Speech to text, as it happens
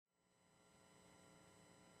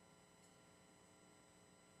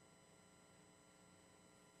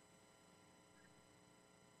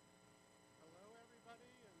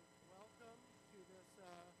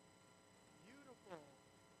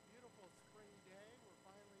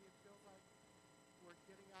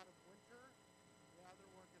getting out of winter. Yeah,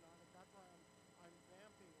 they're working on it. That's why I'm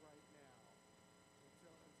vamping right now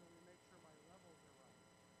until we make sure my levels are right.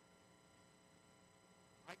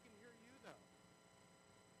 I can hear you though.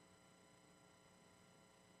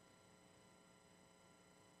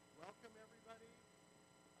 Welcome everybody.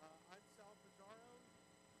 I'm Sal Pizarro,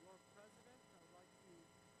 your president. I'd like to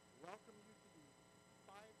welcome you to the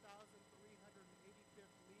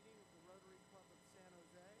 5,385th meeting of the Rotary Club of San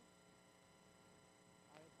Jose.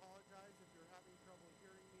 I apologize if you're having trouble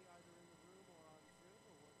hearing me either in the room or on Zoom.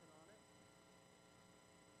 We're working on it.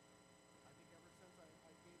 I think ever since I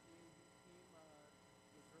gave the AV team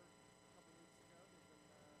dessert a couple weeks ago, they've been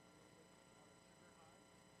a little bit on a sugar high,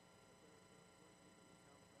 but they're working. It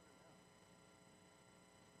sounds better now.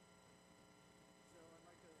 So I'd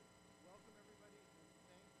like to welcome everybody and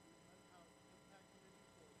thank the Unhoused Impact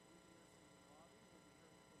Committee for leading us in the lobby. We'll be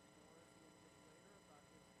hearing from Morris a little bit later about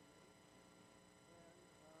his committee. And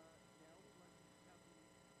now we'd like to have the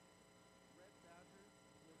Red Badgers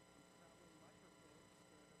with the traveling microphones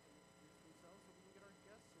stand up and introduce themselves so we can get our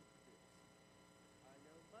guests introduced. I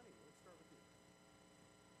know, Bunny, let's start with you.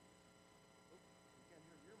 Oh, we can't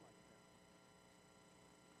hear your mic now.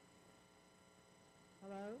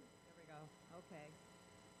 Hello? There we go. Okay.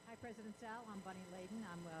 Hi, President Sal. I'm Bunny Layden.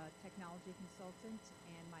 I'm a technology consultant,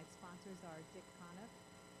 and my sponsors are Dick Conniff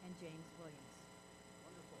and James Williams.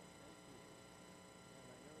 Wonderful. Thank you.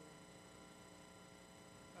 And I know...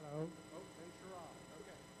 Hello. Oh, and Sharad.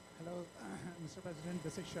 Okay. Hello, Mr. President.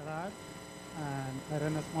 This is Sharad, and I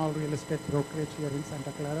run a small real estate brokerage here in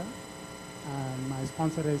Santa Clara. And my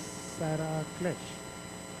sponsor is Sarah Klish.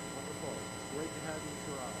 Wonderful. Great to have you,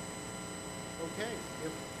 Sharad. Okay.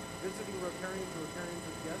 If visiting Rotarians or Rotarians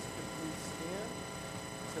with guests could please stand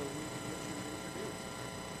so we can get you introduced.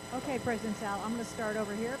 Okay, President Sal, I'm going to start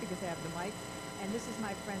over here because I have the mic. And this is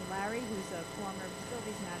my friend Larry, who's a former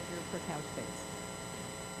facilities manager for Couchbase.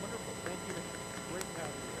 Wonderful. Thank you. Great to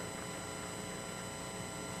have you here.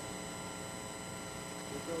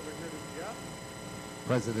 We'll go over here to Jeff.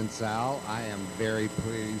 President Sal, I am very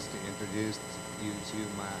pleased to introduce you to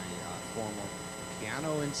my former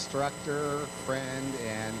piano instructor, friend,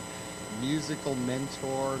 and musical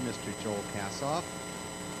mentor, Mr. Joel Kassoff.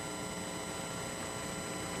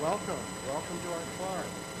 Welcome. Welcome to our club.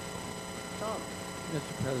 Tom.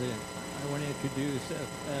 Mr. President, I want to introduce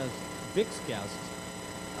as Vic's guest,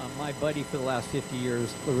 my buddy for the last 50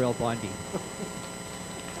 years, Laurel Bondi.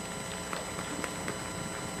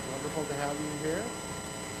 Wonderful to have you here.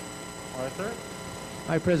 Arthur.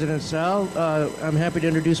 Hi, President Sal. I'm happy to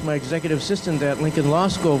introduce my executive assistant at Lincoln Law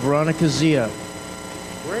School, Veronica Zia.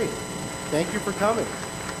 Great. Thank you for coming.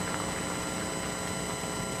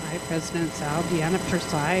 Hi, President Sal. Deanna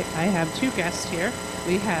Persai. I have two guests here.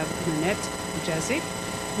 We have Nanette Jezik,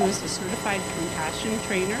 who is a certified compassion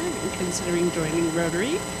trainer and considering joining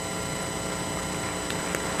Rotary.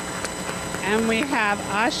 And we have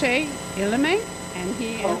Ashe Ilame, and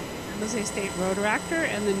he is a state Rotaractor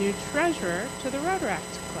and the new treasurer to the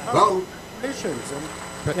Rotaract Club. Hello. Congratulations, and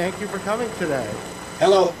thank you for coming today.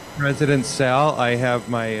 Hello. President Sal, I have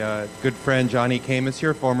my good friend Johnny Camus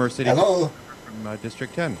here, former city Hello. from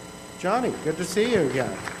District 10. Johnny, good to see you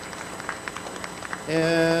again.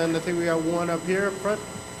 And I think we got one up here up front.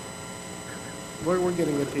 We're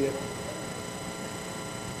getting it to you. I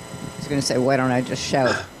was going to say, why don't I just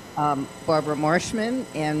shout? Barbara Marshman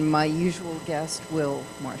and my usual guest, Will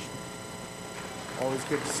Marshman. Always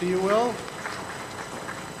good to see you, Will.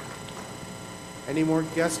 Any more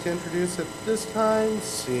guests to introduce at this time?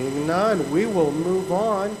 Seeing none, we will move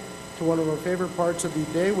on to one of our favorite parts of the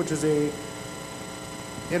day, which is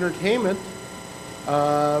entertainment.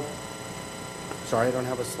 Sorry, I don't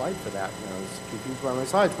have a slide for that. I was confused by my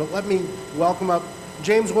slides, but let me welcome up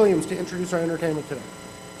James Williams to introduce our entertainment today.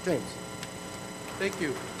 James. Thank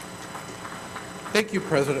you. Thank you,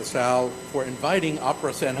 President Sal, for inviting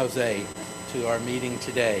Opera San Jose to our meeting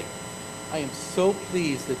today. I am so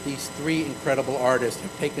pleased that these three incredible artists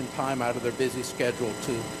have taken time out of their busy schedule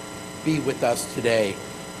to be with us today.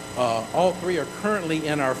 All three are currently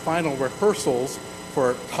in our final rehearsals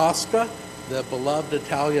for Tosca, the beloved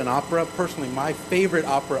Italian opera, personally my favorite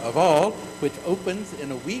opera of all, which opens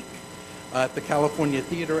in a week at the California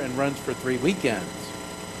Theater and runs for 3 weekends.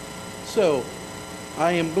 So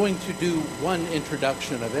I am going to do one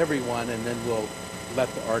introduction of everyone, and then we'll let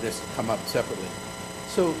the artists come up separately.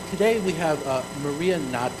 So today we have Maria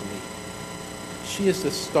Nadli. She is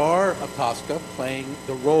the star of Tosca, playing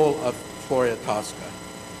the role of Floria Tosca.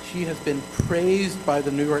 She has been praised by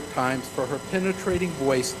the New York Times for her penetrating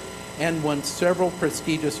voice and won several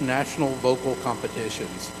prestigious national vocal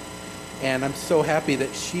competitions. And I'm so happy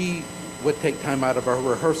that she would take time out of our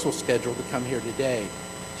rehearsal schedule to come here today.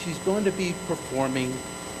 She's going to be performing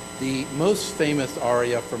the most famous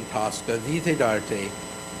aria from Tosca, Vite d'Arte,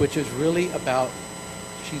 which is really about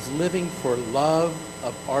she's living for love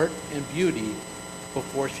of art and beauty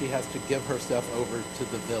before she has to give herself over to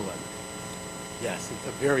the villain. Yes, it's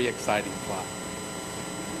a very exciting plot.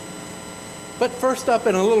 But first up,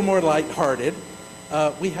 and a little more lighthearted,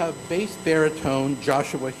 we have bass baritone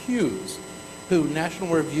Joshua Hughes, who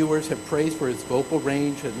national reviewers have praised for his vocal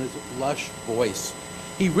range and his lush voice.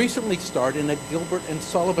 He recently starred in a Gilbert and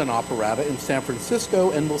Sullivan operetta in San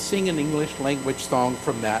Francisco and will sing an English language song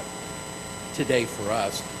from that today for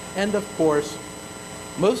us. And of course,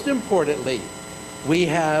 most importantly, we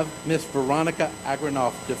have Miss Veronica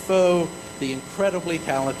Agranoff-Defoe, the incredibly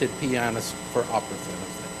talented pianist for Opera San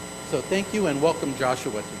Jose. So thank you and welcome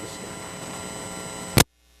Joshua to the stage.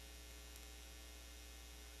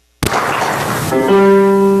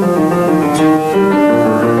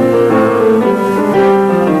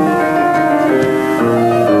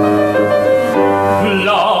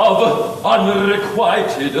 Love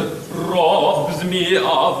unrequited robs me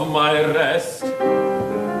of my rest.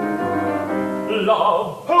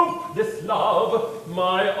 Love, hope, this love,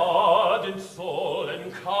 my ardent soul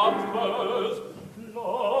encumbers.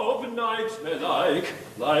 Love, nightmare-like,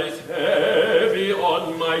 lies heavy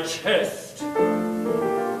on my chest,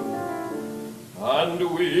 and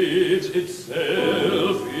weaves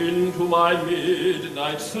itself into my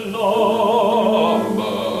midnight slumbers.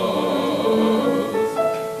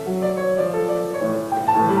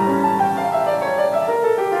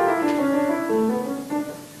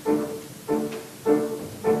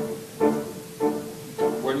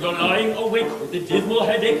 You're lying awake with a dismal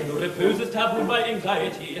headache, and your repose is tabooed by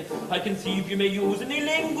anxiety. I conceive you may use any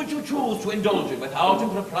language you choose to indulge in without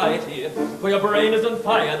impropriety. For your brain is on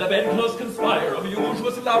fire, the bedclothes conspire of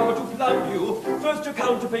usual slumber to flood you. First your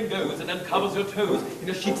counterpane goes and uncovers your toes, and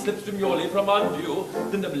your sheet slips demurely from under you.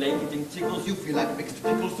 Then the blanketing tickles, you feel like mixed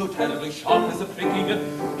pickles, so terribly sharp as a pricking.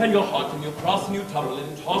 And you're hot and you cross and you tumble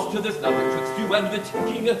and toss till there's nothing twixt you and the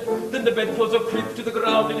ticking. Then the bedclothes are creeped to the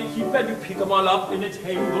ground in a heap, and you pick them all up in a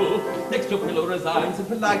tangle. Next your pillow resigns and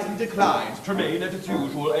politely declines to remain at its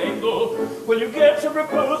usual angle. Well, you get some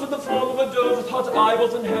repose in the form of a doze with hot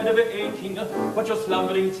eyeballs and head ever aching. But your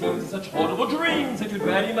slumbering teams such horrible dreams that you'd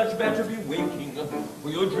very much better be waking.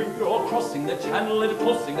 Well, you dream you're crossing the channel and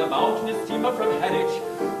tossing a mountainous steamer from Harwich,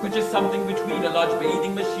 which is something between a large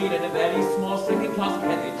bathing machine and a very small second-class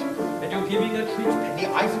carriage. And you're giving a treat, penny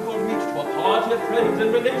icicle meat, to a party of friends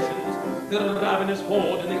and relations. The ravenous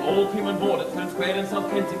horde in the old cream and board at Sloane Square and South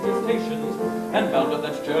Kensington stations. And bound on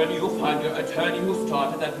that journey you'll find your attorney who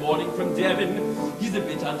started that morning from Devon. He's a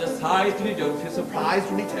bit undersized and you don't feel surprised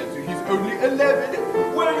when he tells you he's only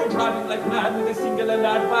 11. Well, you're driving like mad with a singular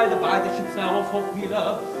lad by the ship's now a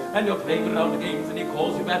fourth-wheeler. And you're playing round games and he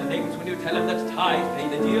calls you bad names when you tell him that tithe pay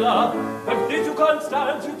the dealer. But this you can't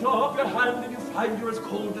stand, you throw up your hand and you find you're as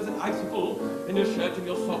cold as an icicle. In your shirt and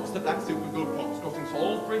your socks, the black silver gold box, crossing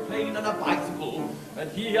Salisbury Plain on a bicycle.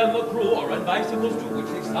 And he and the crew are on bicycles too, which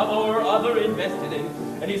they somehow or other invested in.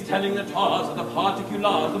 And he's telling the tars of the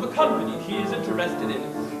particulars of a company he is interested in.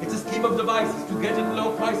 It's a scheme of devices to get at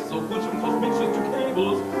low prices or push across mixtures to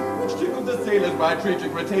cables, which tickled the sailors by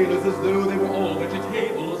treating retailers as though they were all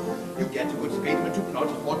vegetables. You get a good spadesman to plough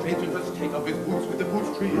his more tradesman first take off his boots with the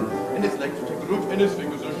boot tree, and his legs to take root, and his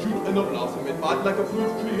fingers are shoot, and the blossom in bud like a fruit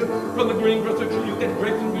tree. From the greengrocer tree you get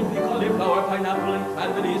grapes and green pea, cauliflower, pineapple, and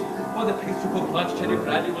cranberries. For the paste you put lunch, cherry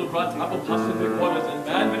brandy, will run, apple puffs, and three-quarters, and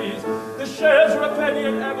banberries. The shares are a penny,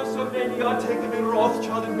 and ever so many are taken in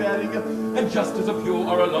Rothschild and Baring. And just as a few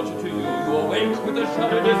are allotted to you, you awake with a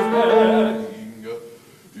shudder despairing.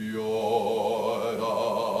 You're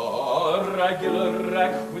a regular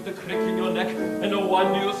wreck with a crick in your neck, and no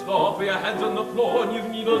wonder you snore for your hands on the floor, and you've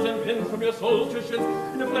needles and pins from your soles to shins,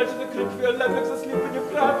 and your flesh is a crick for your left legs asleep, and you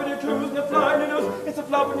cramp in your toes, and you fly in your nose, it's a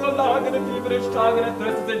flop in your lung, and a feverish tongue, and a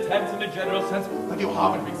thirst is intense in a general sense, but you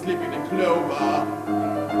haven't been sleeping in clover.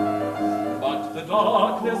 But the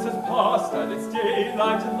darkness is past, and it's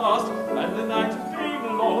daylight at last, and the night is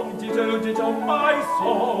being long, ditto, ditto, my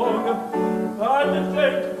song, and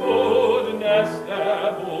thank goodness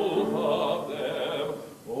they're both of them.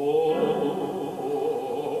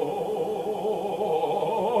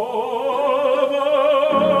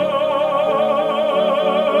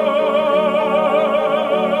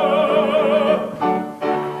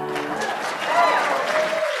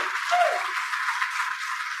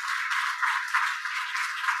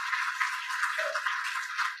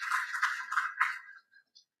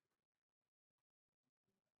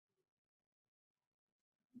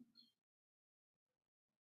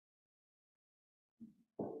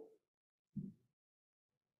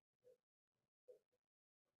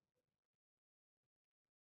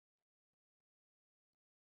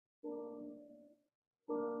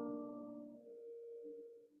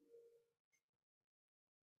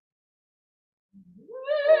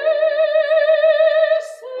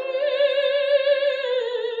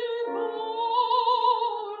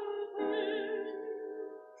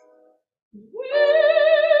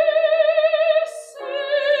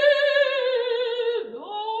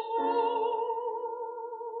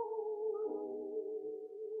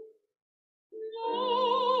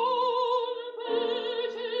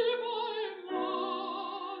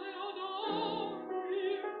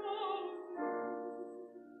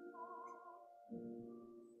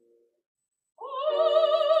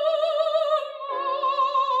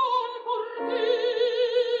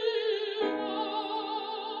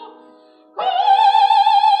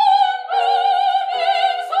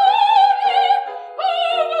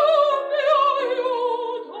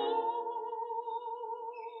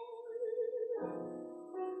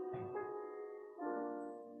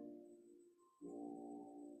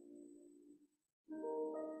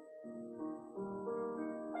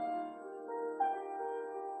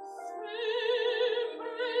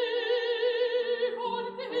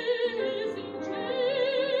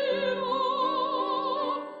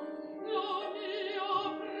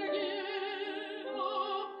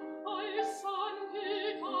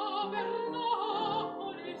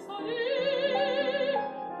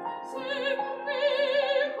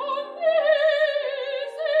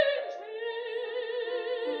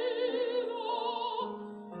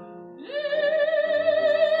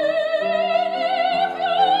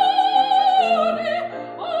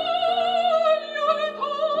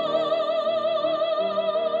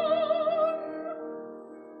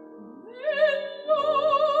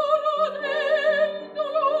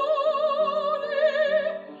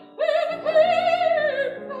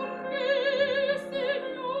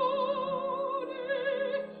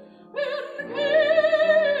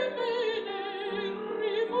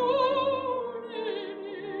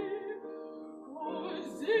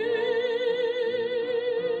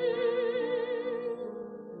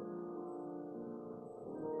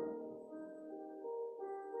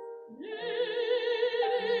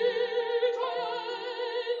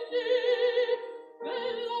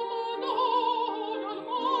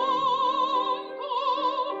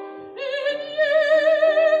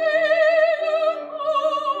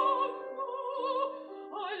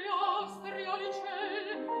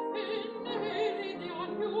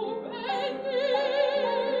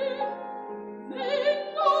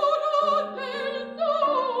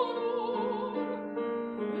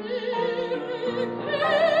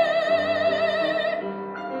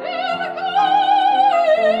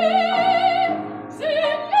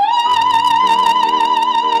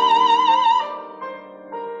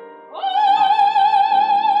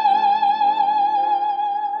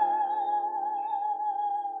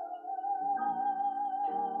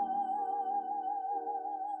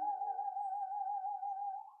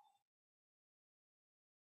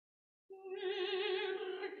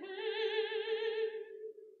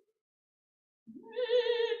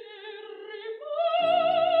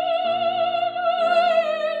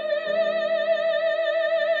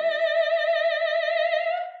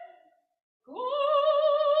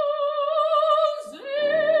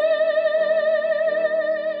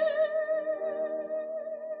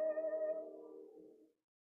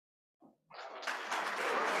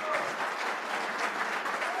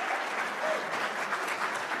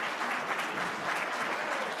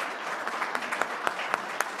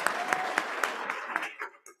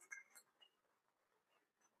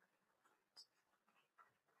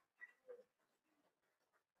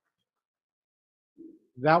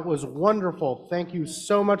 That was wonderful. Thank you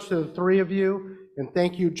so much to the three of you, and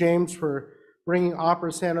thank you, James, for bringing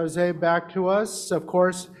Opera San Jose back to us. Of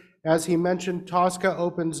course, as he mentioned, Tosca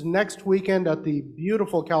opens next weekend at the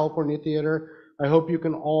beautiful California Theater. I hope you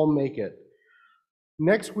can all make it.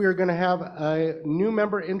 Next, we are going to have a new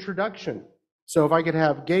member introduction. So if I could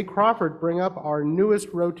have Gay Crawford bring up our newest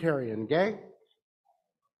Rotarian. Gay?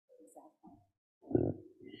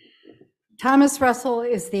 Thomas Russell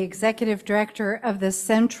is the executive director of the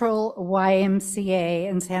Central YMCA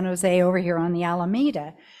in San Jose over here on the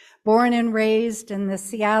Alameda. Born and raised in the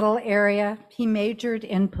Seattle area, he majored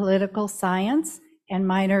in political science and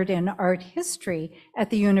minored in art history at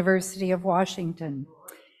the University of Washington.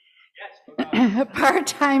 A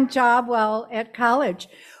part-time job while at college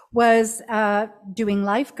was doing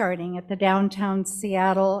lifeguarding at the downtown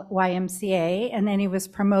Seattle YMCA, and then he was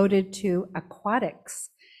promoted to aquatics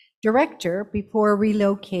director before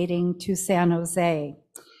relocating to San Jose,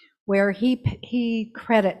 where he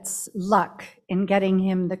credits luck in getting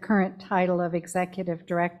him the current title of executive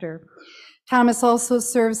director. Thomas also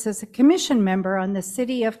serves as a commission member on the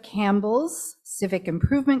City of Campbell's Civic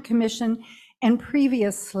Improvement Commission and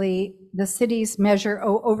previously the city's Measure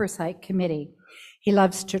O Oversight Committee. He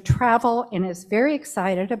loves to travel and is very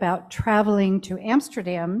excited about traveling to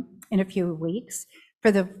Amsterdam in a few weeks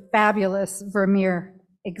for the fabulous Vermeer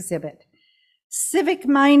exhibit.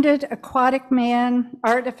 Civic-minded, aquatic man,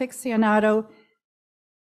 art aficionado,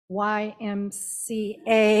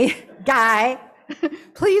 YMCA guy.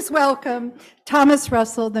 Please welcome Thomas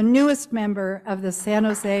Russell, the newest member of the San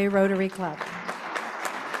Jose Rotary Club.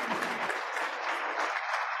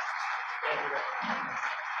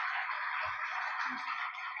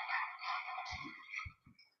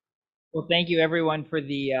 Well, thank you everyone for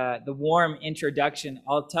the warm introduction.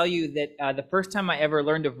 I'll tell you that the first time I ever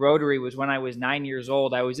learned of Rotary was when I was 9 years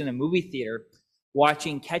old. I was in a movie theater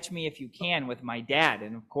watching Catch Me If You Can with my dad.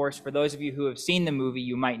 And of course, for those of you who have seen the movie,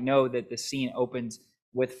 you might know that the scene opens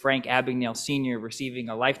with Frank Abagnale Sr. receiving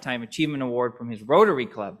a Lifetime Achievement Award from his Rotary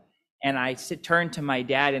Club. And I turned to my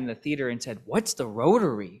dad in the theater and said, "What's the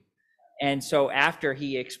Rotary?" And so after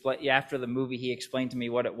the movie, he explained to me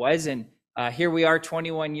what it was. And here we are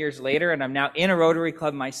 21 years later, and I'm now in a Rotary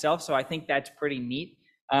Club myself, so I think that's pretty neat.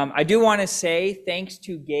 I do want to say thanks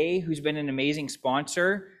to Gay, who's been an amazing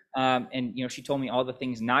sponsor, and she told me all the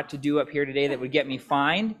things not to do up here today that would get me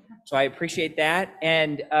fined, so I appreciate that.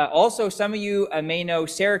 And also, some of you may know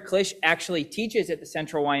Sarah Klisch actually teaches at the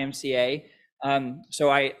Central YMCA, so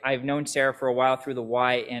I've known Sarah for a while through the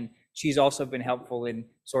Y, and she's also been helpful in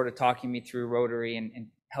sort of talking me through Rotary and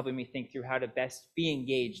helping me think through how to best be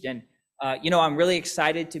engaged. And I'm really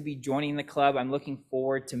excited to be joining the club. I'm looking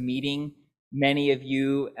forward to meeting many of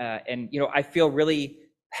you. And I feel really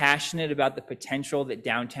passionate about the potential that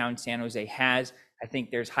downtown San Jose has. I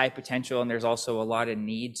think there's high potential and there's also a lot of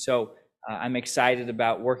need. So I'm excited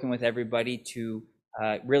about working with everybody to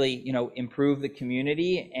really, improve the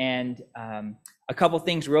community. And a couple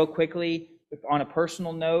things real quickly on a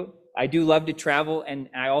personal note. I do love to travel, and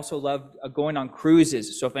I also love going on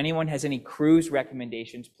cruises. So if anyone has any cruise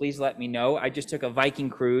recommendations, please let me know. I just took a Viking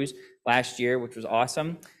cruise last year, which was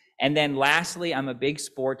awesome. And then lastly, I'm a big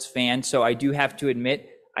sports fan, so I do have to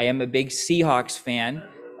admit I am a big Seahawks fan.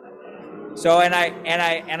 So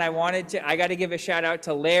I got to give a shout out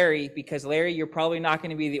to Larry, because Larry, you're probably not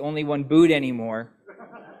going to be the only one booed anymore.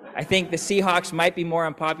 I think the Seahawks might be more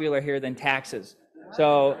unpopular here than taxes.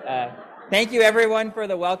 So thank you everyone for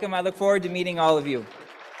the welcome. I look forward to meeting all of you.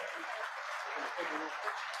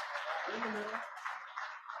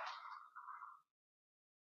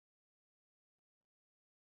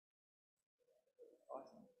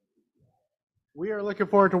 We are looking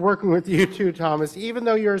forward to working with you too, Thomas. Even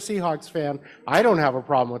though you're a Seahawks fan, I don't have a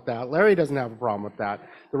problem with that. Larry doesn't have a problem with that.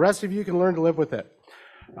 The rest of you can learn to live with it.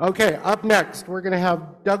 Okay, up next, we're going to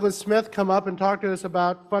have Douglas Smith come up and talk to us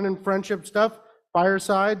about fun and friendship stuff,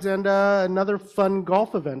 firesides, and another fun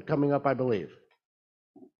golf event coming up, I believe.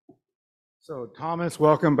 So Thomas,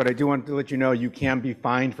 welcome, but I do want to let you know you can be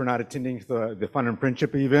fined for not attending the fun and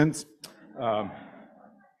friendship events.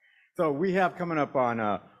 So we have coming up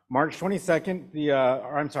on March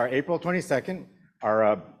 22nd, April 22nd,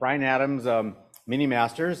 our Brian Adams Mini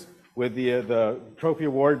Masters, with the trophy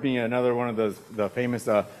award being another one of the famous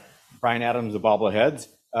Brian Adams bobbleheads.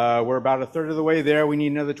 We're about a third of the way there. We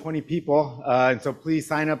need another 20 people, and so please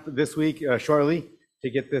sign up this week shortly to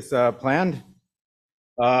get this planned.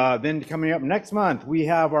 Then coming up next month, we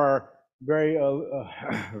have our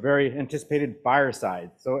very anticipated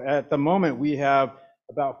fireside. So at the moment, we have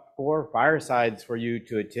about 4 firesides for you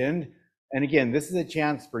to attend. And again, this is a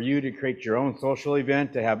chance for you to create your own social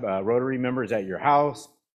event, to have Rotary members at your house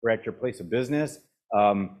or at your place of business.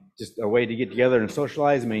 Just a way to get together and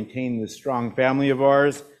socialize and maintain this strong family of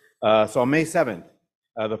ours. So on May 7th,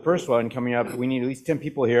 the first one coming up, we need at least 10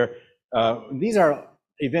 people here. These are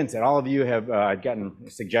events that all of you have gotten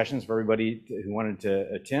suggestions for everybody who wanted to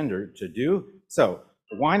attend or to do. So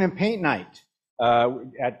wine and paint night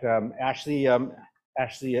at Ashley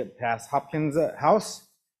Pass Hopkins house.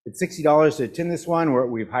 It's $60 to attend this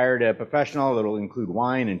one. We've hired a professional that'll include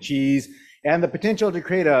wine and cheese and the potential to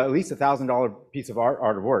create at least $1,000 piece of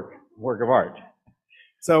work of art.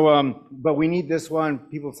 So, but we need this one.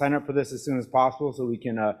 People sign up for this as soon as possible so we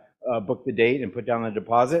can book the date and put down the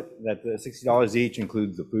deposit. That the $60 each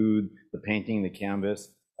includes the food, the painting, the canvas,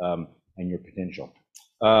 and your potential.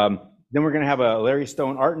 Then we're going to have a Larry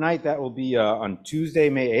Stone Art Night. That will be on Tuesday,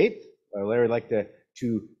 May 8th. Larry would like to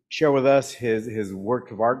share with us his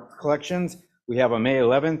work of art collections. We have on May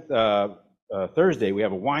 11th, Thursday, we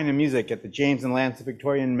have a wine and music at the James and Lance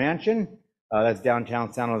Victorian Mansion. That's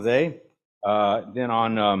downtown San Jose. Then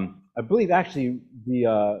on, I believe actually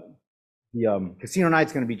the casino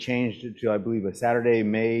night's going to be changed to, I believe, a Saturday,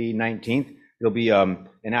 May 19th. It'll be an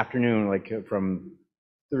afternoon, like from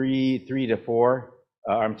 3 to 4.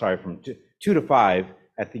 I'm sorry, from 2 to 5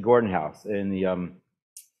 at the Gordon House in the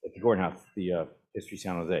History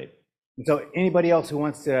San Jose. And so anybody else who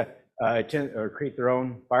wants to attend or create their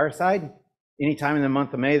own fireside, anytime in the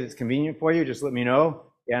month of May that's convenient for you, just let me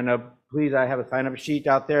know. And please, I have a sign-up sheet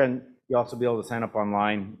out there, and you'll also be able to sign up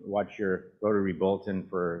online, watch your Rotary Bulletin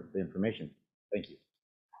for the information. Thank you.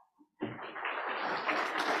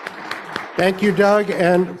 Thank you, Doug.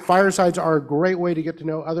 And firesides are a great way to get to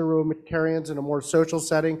know other Rotarians in a more social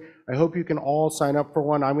setting. I hope you can all sign up for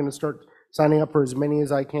one. I'm going to start signing up for as many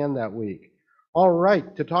as I can that week. All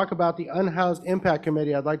right, to talk about the Unhoused Impact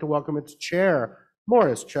Committee, I'd like to welcome its chair,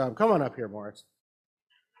 Morris Chubb. Come on up here, Morris.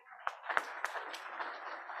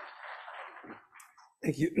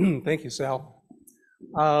 Thank you. Thank you, Sal.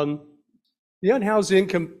 The Unhoused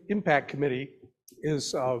Impact Committee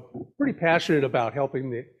is pretty passionate about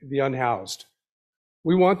helping the unhoused.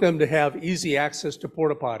 We want them to have easy access to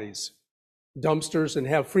porta potties, dumpsters, and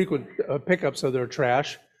have frequent pickups of their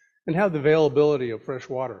trash, and have the availability of fresh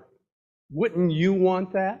water. Wouldn't you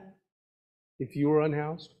want that if you were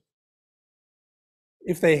unhoused?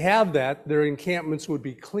 If they have that, their encampments would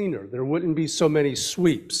be cleaner. There wouldn't be so many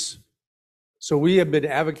sweeps. So we have been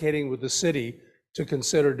advocating with the city to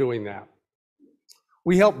consider doing that.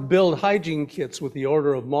 We helped build hygiene kits with the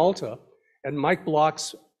Order of Malta at Mike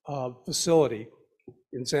Block's facility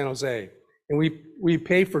in San Jose. And we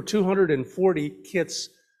pay for 240 kits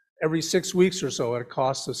every 6 weeks or so at a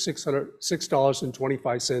cost of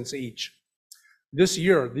 $6.25 each. This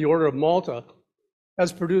year, the Order of Malta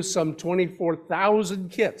has produced some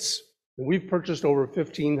 24,000 kits, and we've purchased over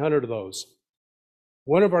 1,500 of those.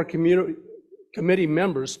 One of our committee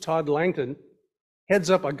members, Todd Langton, heads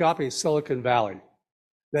up Agape Silicon Valley,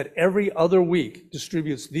 that every other week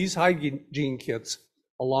distributes these hygiene kits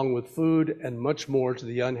along with food and much more to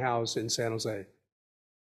the unhoused in San Jose.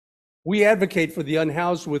 We advocate for the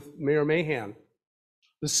unhoused with Mayor Mahan,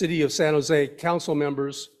 the City of San Jose council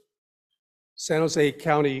members, San Jose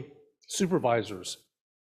County supervisors,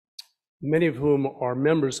 many of whom are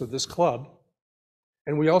members of this club,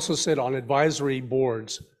 and we also sit on advisory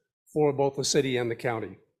boards for both the city and the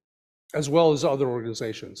county, as well as other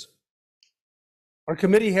organizations. Our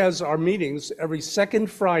committee has our meetings every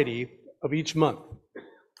second Friday of each month.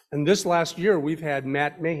 And this last year, we've had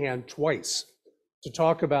Matt Mahan twice to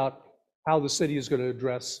talk about how the city is going to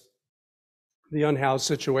address the unhoused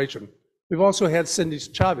situation. We've also had Cindy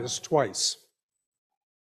Chavez twice.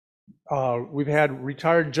 We've had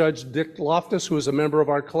retired Judge Dick Loftus, who is a member of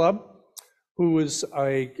our club, who is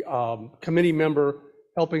a committee member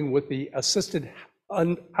helping with the assisted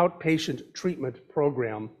outpatient treatment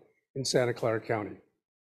program in Santa Clara County.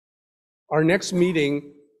 Our next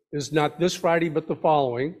meeting is not this Friday, but the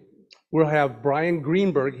following. We'll have Brian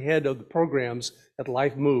Greenberg, head of the programs at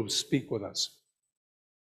Life Moves, speak with us.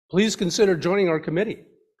 Please consider joining our committee.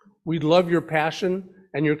 We'd love your passion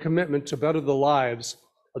and your commitment to better the lives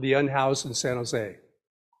of the unhoused in San Jose.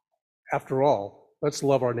 After all, let's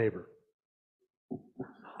love our neighbor.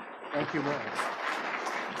 Thank you, Morris.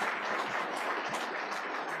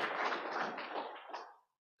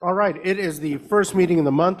 All right, it is the first meeting of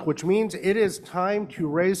the month, which means it is time to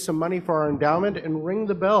raise some money for our endowment and ring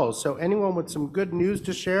the bells. So anyone with some good news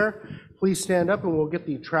to share, please stand up and we'll get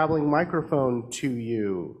the traveling microphone to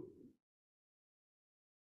you.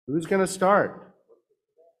 Who's going to start?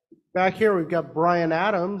 Back here, we've got Brian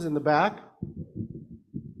Adams in the back.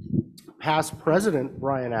 past president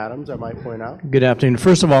Brian Adams, I might point out. Good afternoon.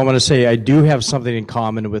 First of all, I want to say I do have something in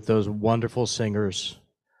common with those wonderful singers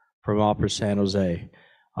from Opera San Jose.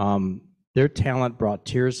 Their talent brought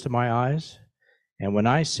tears to my eyes, and when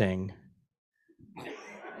I sing,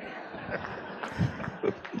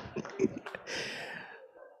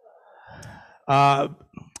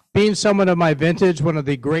 being someone of my vintage, one of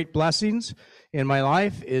the great blessings in my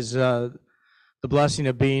life is the blessing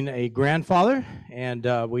of being a grandfather, and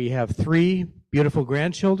we have 3 beautiful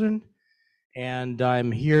grandchildren, and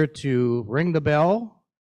I'm here to ring the bell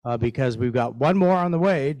because we've got one more on the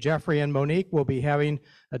way. Jeffrey and Monique will be having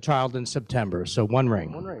a child in September, so one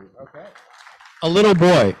ring. One ring, okay. A little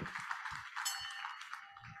boy.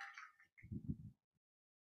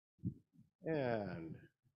 And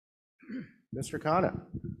Mr. Khanna.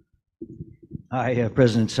 Hi,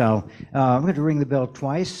 President Sal. I'm going to ring the bell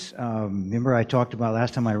twice. Remember I talked about,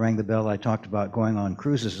 last time I rang the bell, I talked about going on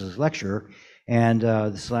cruises as lecturer. And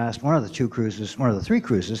this last, one of the 3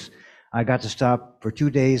 cruises, I got to stop for 2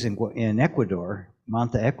 days in Ecuador,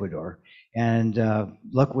 Manta, Ecuador. And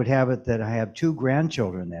luck would have it that I have 2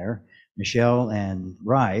 grandchildren there, Michelle and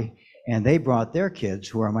Rai, and they brought their kids,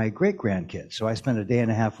 who are my great-grandkids. So I spent a day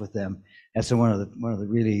and a half with them. That's one of the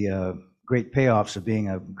really great payoffs of being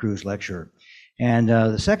a cruise lecturer. And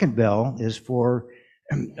the second bell is for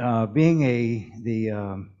being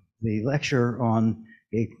the lecturer on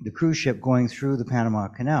the cruise ship going through the Panama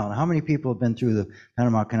Canal. Now, how many people have been through the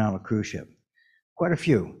Panama Canal on a cruise ship? Quite a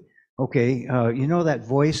few. Okay, you know that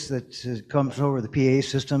voice that comes over the PA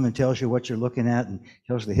system and tells you what you're looking at and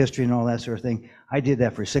tells the history and all that sort of thing? I did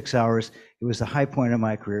that for 6 hours. It was the high point of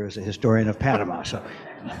my career as a historian of Panama. So,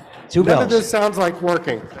 2 bells. None of this sounds like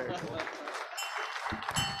working.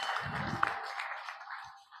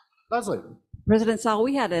 Leslie. President Sal,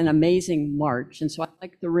 we had an amazing March, and so I'd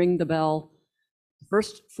like to ring the bell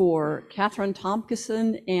first for Catherine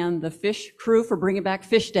Tompkison and the fish crew for bringing back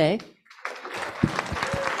Fish Day.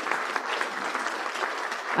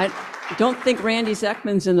 I don't think Randy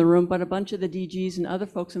Zeckman's in the room, but a bunch of the DGs and other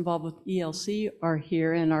folks involved with ELC are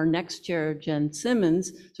here, and our next chair, Jen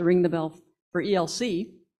Simmons, to ring the bell for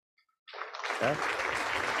ELC. Okay.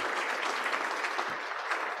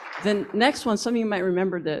 The next one, some of you might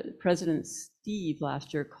remember that President Steve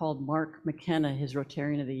last year called Mark McKenna his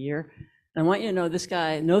Rotarian of the Year. And I want you to know this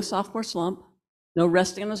guy, no sophomore slump, no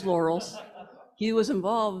resting on his laurels. He was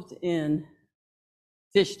involved in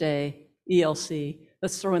Fish Day, ELC.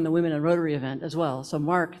 Let's throw in the Women in Rotary event as well. So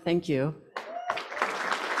Mark, thank you.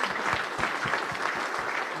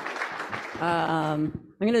 I'm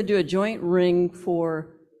going to do a joint ring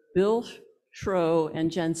for Bill Schro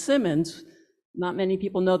and Jen Simmons. Not many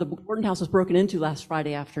people know the Gordon House was broken into last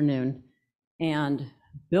Friday afternoon, and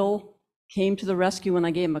Bill came to the rescue when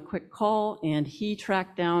I gave him a quick call, and he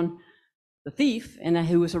tracked down the thief and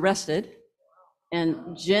who was arrested.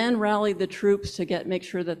 And Jen rallied the troops to make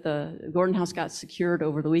sure that the Gordon House got secured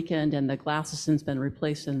over the weekend, and the glass has since been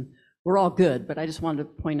replaced, and we're all good. But I just wanted to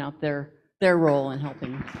point out their role in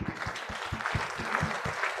helping. Is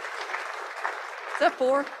that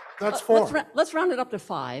 4? That's 4. Let's round it up to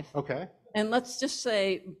 5. Okay. And let's just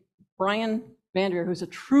say Brian Vandier, who's a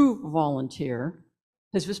true volunteer,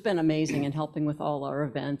 has just been amazing in helping with all our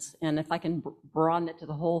events. And if I can broaden it to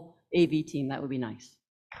the whole AV team, that would be nice.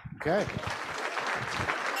 Okay.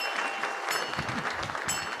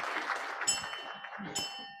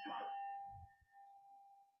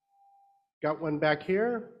 Got one back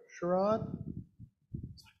here, Sherrod.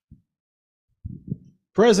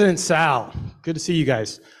 President Sal, good to see you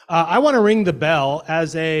guys. I want to ring the bell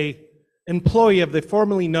as a employee of the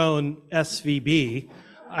formerly known SVB.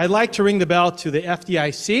 I'd like to ring the bell to the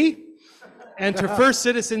FDIC and to First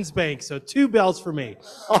Citizens Bank. So 2 bells for me.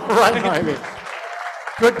 All right, Jaime.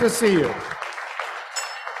 Good to see you.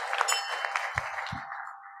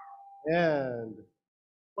 And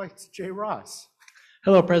it's Jay Ross.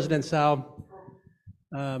 Hello, President Sal.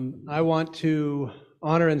 I want to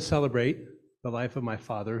honor and celebrate the life of my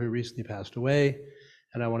father, who recently passed away.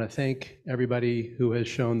 And I want to thank everybody who has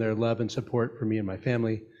shown their love and support for me and my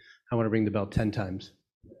family. I want to ring the bell 10 times.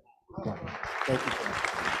 Thank you.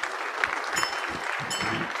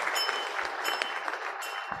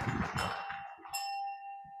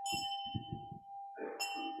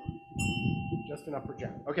 Just enough for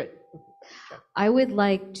Jen. Okay. I would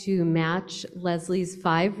like to match Leslie's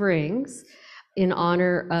 5 rings in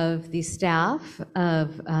honor of the staff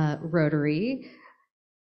of Rotary,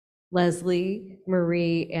 Leslie,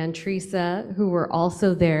 Marie, and Teresa, who were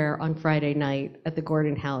also there on Friday night at the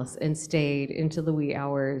Gordon House and stayed into the wee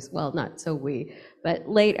hours, well, not so wee, but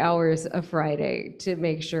late hours of Friday to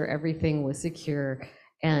make sure everything was secure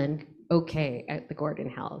and okay at the Gordon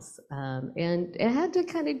House. And it had to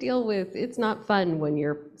kind of deal with, it's not fun when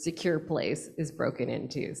your secure place is broken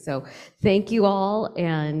into. So thank you all,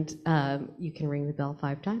 and you can ring the bell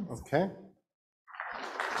 5 times. Okay.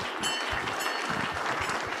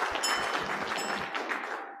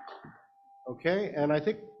 Okay, and I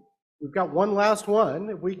think we've got one last one.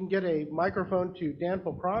 If we can get a microphone to Dan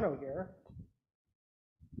Poprano here.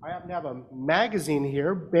 I happen to have a magazine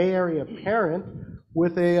here, Bay Area Parent,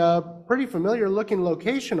 with a pretty familiar looking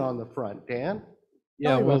location on the front. Dan? Yeah,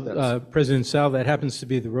 Tell me about well, this. President Sal, that happens to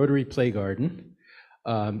be the Rotary Play Garden.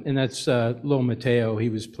 And that's Lil Mateo. He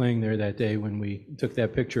was playing there that day when we took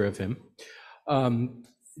that picture of him.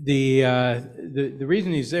 The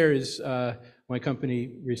reason he's there is my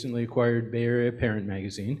company recently acquired Bay Area Parent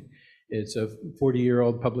magazine. It's a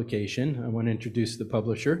 40-year-old publication. I want to introduce the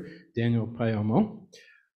publisher, Daniel Payomo.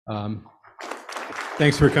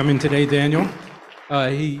 Thanks for coming today, Daniel.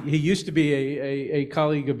 He used to be a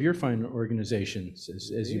colleague of your fine organizations,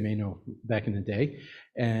 as you may know, back in the day.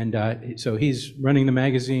 And so he's running the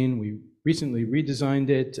magazine. We recently redesigned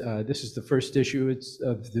it. This is the first issue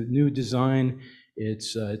of the new design.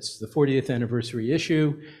 It's the 40th anniversary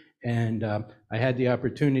issue. And I had the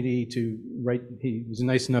opportunity to write, he was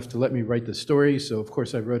nice enough to let me write the story. So of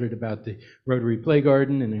course I wrote it about the Rotary Play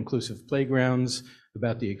Garden and inclusive playgrounds,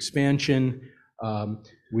 about the expansion.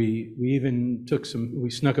 We even took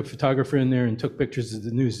we snuck a photographer in there and took pictures of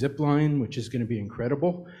the new zip line, which is going to be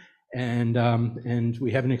incredible. And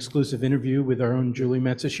we have an exclusive interview with our own Julie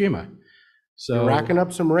Matsushima. So You're racking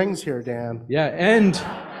up some rings here, Dan. yeah, and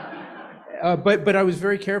but I was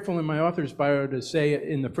very careful in my author's bio to say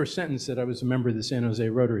in the first sentence that I was a member of the San Jose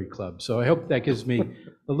Rotary Club. So I hope that gives me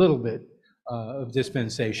a little bit of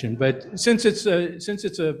dispensation. But since it's a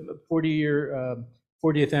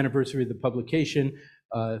 40th anniversary of the publication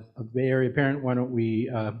of Bay Area Parent, why don't we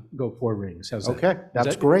go 4 rings? How's that? Okay,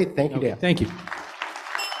 that's great. Thank you, Okay, Dan. thank you.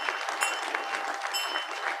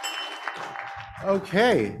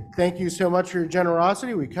 Okay, thank you so much for your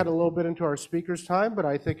generosity. We cut a little bit into our speaker's time, but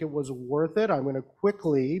I think it was worth it. I'm going to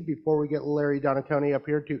quickly, before we get Larry Donaconi up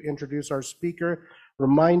here to introduce our speaker,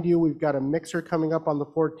 remind you we've got a mixer coming up on the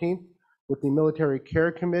 14th with the Military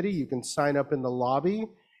Care Committee. You can sign up in the lobby.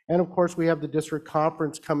 And of course, we have the district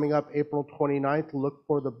conference coming up April 29th. Look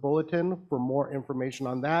for the bulletin for more information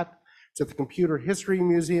on that. It's at the Computer History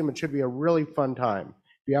Museum. It should be a really fun time.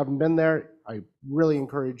 If you haven't been there, I really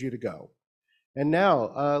encourage you to go. And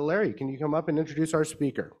now, Larry, can you come up and introduce our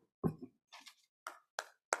speaker?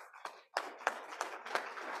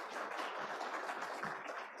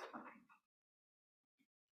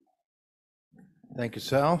 Thank you,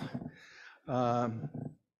 Sal.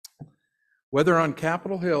 Whether on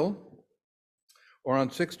Capitol Hill, or on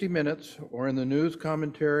 60 Minutes, or in the news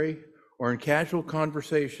commentary, or in casual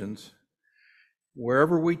conversations,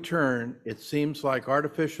 wherever we turn, it seems like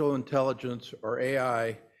artificial intelligence, or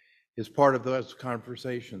AI, is part of those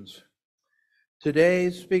conversations.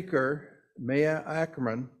 Today's speaker, Maya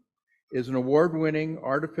Ackerman, is an award-winning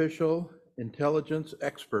artificial intelligence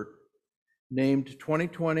expert named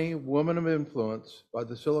 2020 Woman of Influence by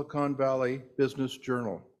the Silicon Valley Business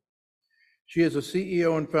Journal. She is a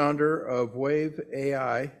CEO and founder of Wave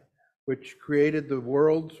AI, which created the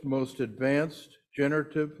world's most advanced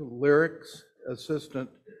generative lyrics assistant,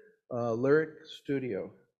 Lyric Studio.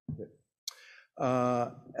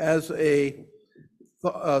 As a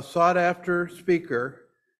sought-after speaker,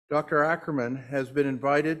 Dr. Ackerman has been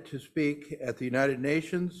invited to speak at the United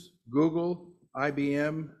Nations, Google,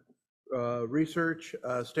 IBM Research,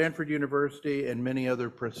 Stanford University, and many other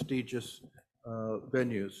prestigious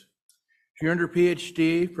venues. She earned her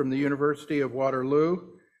PhD from the University of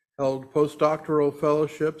Waterloo, held postdoctoral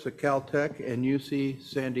fellowships at Caltech and UC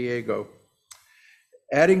San Diego.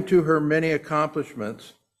 Adding to her many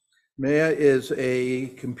accomplishments, Maya is a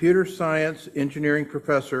computer science engineering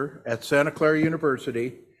professor at Santa Clara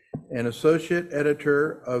University and associate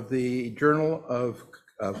editor of the Journal of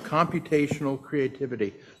Computational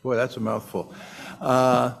Creativity. Boy, that's a mouthful.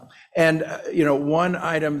 You know, one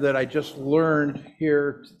item that I just learned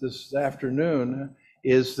here this afternoon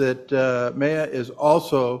is that Maya is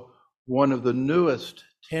also one of the newest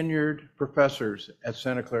tenured professors at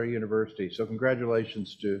Santa Clara University. So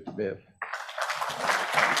congratulations to Viv.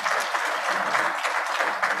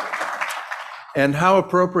 And how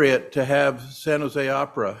appropriate to have San Jose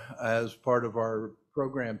Opera as part of our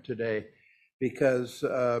program today, because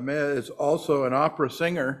Maya is also an opera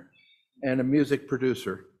singer and a music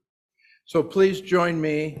producer. So please join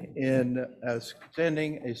me in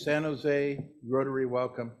extending a San Jose Rotary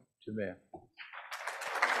welcome to Maya.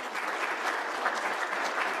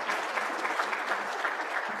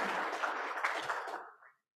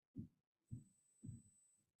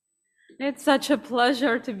 It's such a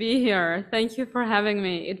pleasure to be here. Thank you for having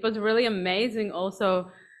me. It was really amazing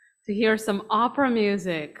also to hear some opera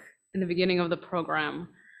music in the beginning of the program.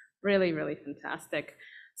 Really, really fantastic.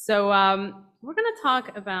 So we're going to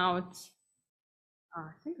talk about,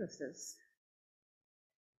 I think this is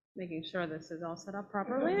making sure this is all set up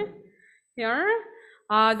properly here.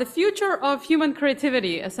 The future of human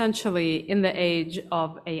creativity, essentially, in the age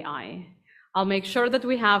of AI. I'll make sure that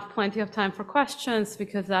we have plenty of time for questions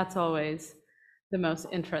because that's always the most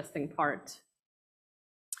interesting part.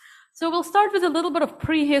 So we'll start with a little bit of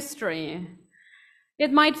prehistory.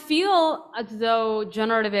 It might feel as though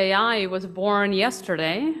generative AI was born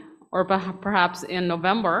yesterday, or perhaps in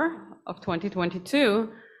November of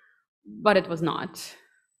 2022, but it was not.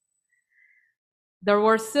 There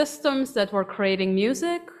were systems that were creating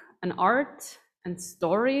music and art and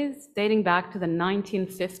stories dating back to the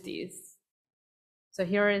 1950s. So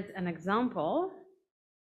here is an example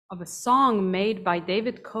of a song made by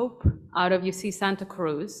David Cope out of UC Santa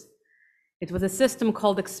Cruz. It was a system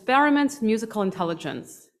called Experiments Musical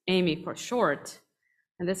Intelligence, AMI for short.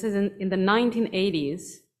 And this is in the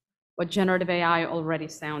 1980s, what generative AI already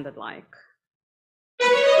sounded like.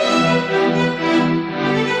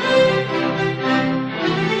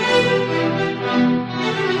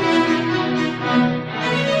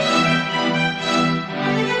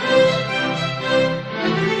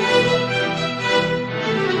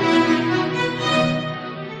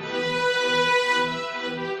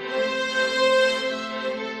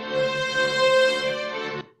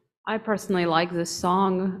 I personally like this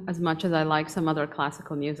song as much as I like some other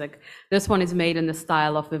classical music. This one is made in the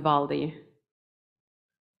style of Vivaldi.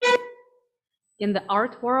 In the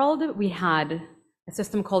art world, we had a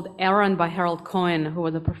system called Ackerman by Harold Cohen, who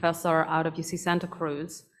was a professor out of UC Santa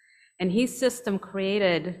Cruz. And his system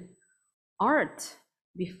created art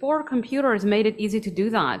before computers made it easy to do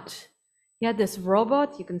that. He had this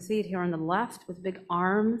robot, you can see it here on the left, with big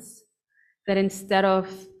arms, that instead of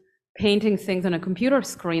painting things on a computer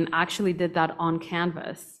screen actually did that on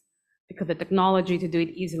canvas, because the technology to do it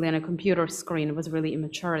easily on a computer screen was really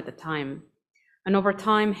immature at the time. And over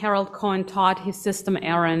time, Harold Cohen taught his system,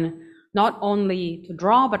 Ackerman, not only to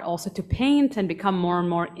draw, but also to paint and become more and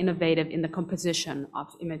more innovative in the composition of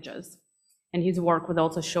images. And his work was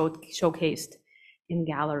also showcased in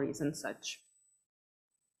galleries and such.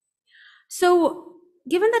 So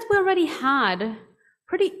given that we already had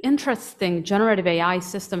pretty interesting generative AI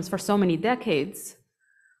systems for so many decades,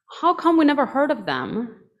 how come we never heard of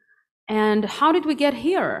them? And how did we get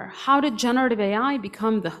here? How did generative AI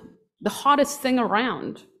become the hottest thing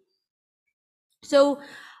around? So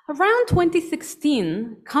around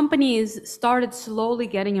 2016, companies started slowly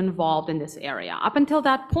getting involved in this area. Up until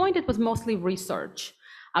that point, it was mostly research.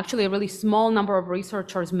 Actually, a really small number of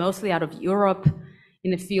researchers, mostly out of Europe,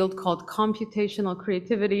 in a field called computational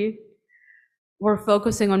creativity, were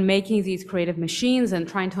focusing on making these creative machines and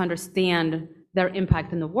trying to understand their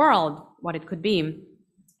impact in the world, what it could be.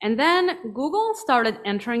 And then Google started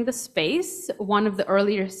entering the space. One of the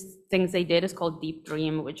earliest things they did is called Deep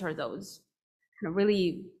Dream, which are those kind of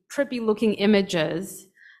really trippy looking images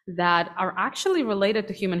that are actually related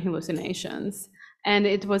to human hallucinations. And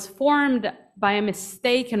it was formed by a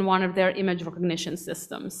mistake in one of their image recognition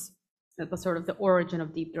systems. That was sort of the origin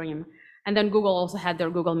of Deep Dream. And then Google also had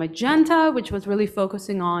their Google Magenta, which was really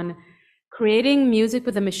focusing on creating music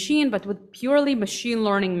with a machine, but with purely machine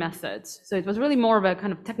learning methods. So it was really more of a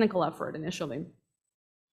kind of technical effort initially.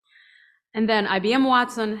 And then IBM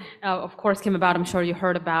Watson, of course, came about. I'm sure you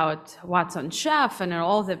heard about Watson Chef and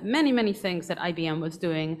all the many, many things that IBM was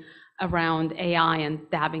doing around AI and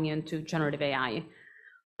dabbing into generative AI.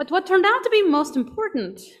 But what turned out to be most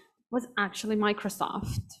important was actually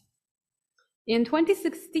Microsoft. In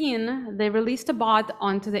 2016, they released a bot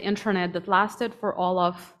onto the internet that lasted for all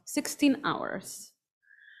of 16 hours.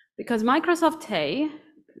 Because Microsoft Tay,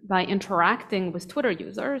 by interacting with Twitter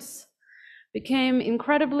users, became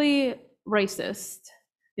incredibly racist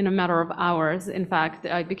in a matter of hours. In fact,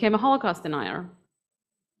 I became a Holocaust denier.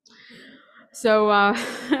 So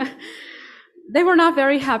they were not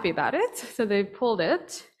very happy about it, so they pulled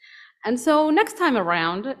it. And so next time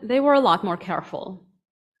around, they were a lot more careful.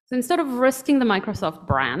 So instead of risking the Microsoft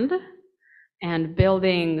brand and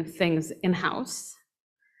building things in-house,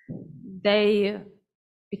 they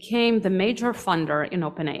became the major funder in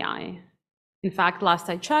OpenAI. In fact, last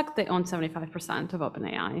I checked, they own 75% of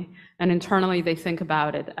OpenAI. And internally, they think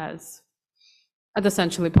about it as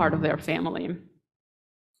essentially part of their family.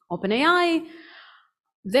 OpenAI,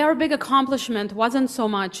 their big accomplishment wasn't so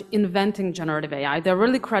much inventing generative AI. They're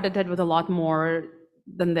really credited with a lot more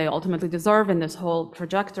than they ultimately deserve in this whole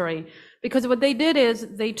trajectory. Because what they did is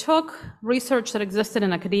they took research that existed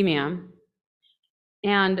in academia,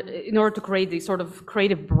 and in order to create these sort of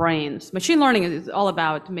creative brains. Machine learning is all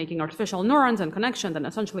about making artificial neurons and connections and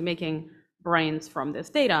essentially making brains from this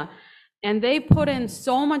data. And they put in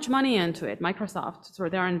so much money into it, Microsoft, through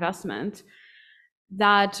their investment,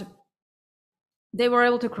 that they were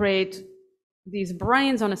able to create these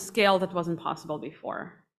brains on a scale that wasn't possible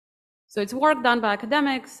before. So it's work done by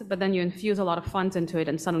academics, but then you infuse a lot of funds into it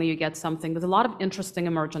and suddenly you get something with a lot of interesting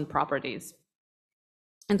emergent properties.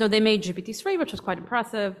 And so they made GPT-3, which was quite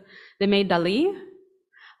impressive. They made DALL-E.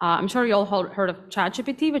 I'm sure you all heard of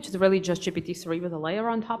ChatGPT, which is really just GPT-3 with a layer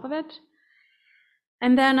on top of it.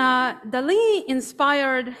 And then DALL-E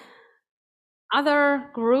inspired other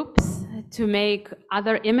groups to make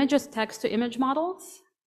other images, text-to-image models.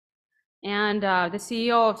 And the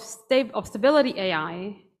CEO of Stability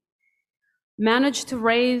AI managed to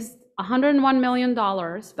raise $101 million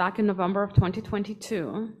back in November of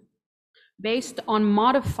 2022 based on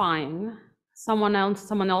modifying someone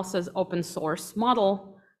else's open source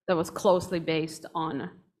model that was closely based on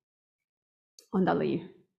DALL-E.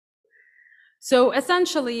 So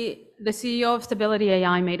essentially, the CEO of Stability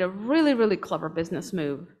AI made a really, really clever business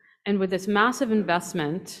move, and with this massive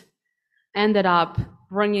investment, ended up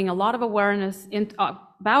bringing a lot of awareness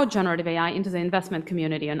about generative AI into the investment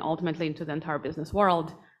community and ultimately into the entire business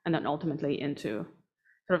world, and then ultimately into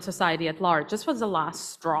sort of society at large. This was the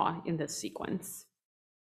last straw in this sequence.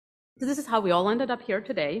 So this is how we all ended up here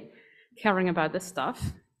today, caring about this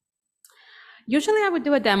stuff. Usually I would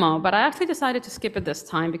do a demo, but I actually decided to skip it this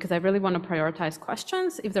time because I really want to prioritize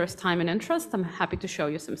questions. If there's time and interest, I'm happy to show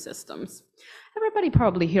you some systems. Everybody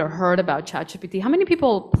probably here heard about ChatGPT. How many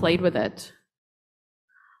people played with it?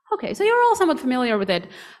 Okay, so you're all somewhat familiar with it.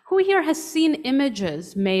 Who here has seen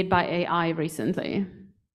images made by AI recently?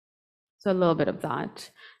 So a little bit of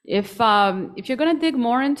that. If you're going to dig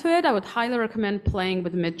more into it, I would highly recommend playing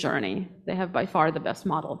with Midjourney. They have by far the best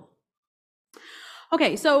model.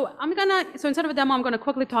 Okay, so instead of a demo, I'm going to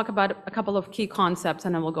quickly talk about a couple of key concepts,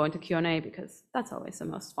 and then we'll go into Q&A because that's always the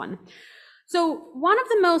most fun. So one of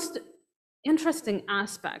the most interesting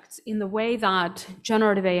aspects in the way that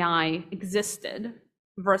generative AI existed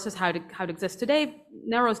versus how it exists today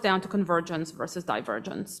narrows down to convergence versus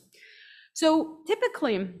divergence. So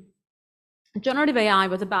typically, generative AI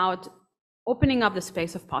was about opening up the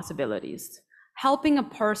space of possibilities, helping a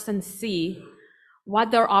person see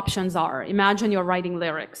what their options are. Imagine you're writing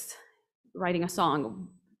lyrics, writing a song.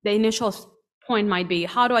 The initial point might be,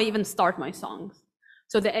 how do I even start my songs?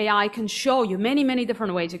 So the AI can show you many, many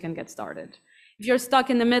different ways you can get started. If you're stuck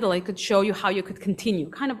in the middle, it could show you how you could continue,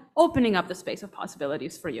 kind of opening up the space of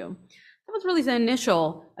possibilities for you. That was really the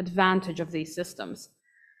initial advantage of these systems.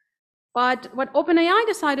 But what OpenAI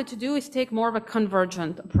decided to do is take more of a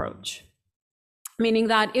convergent approach, meaning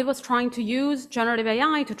that it was trying to use generative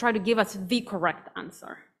AI to try to give us the correct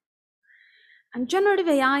answer. And generative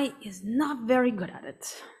AI is not very good at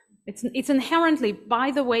it. It's inherently,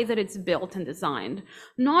 by the way that it's built and designed,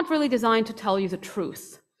 not really designed to tell you the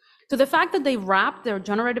truth. So the fact that they wrapped their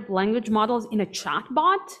generative language models in a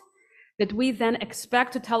chatbot that we then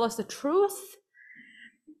expect to tell us the truth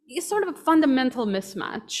is sort of a fundamental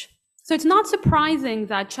mismatch. So it's not surprising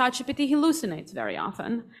that ChatGPT hallucinates very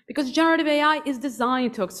often, because generative AI is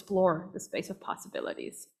designed to explore the space of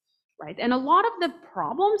possibilities, right? And a lot of the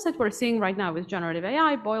problems that we're seeing right now with generative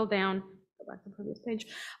AI boil down, go back to the previous page,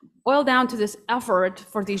 boil down to this effort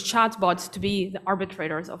for these chatbots to be the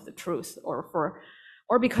arbitrators of the truth,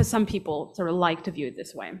 or because some people sort of like to view it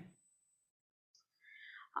this way.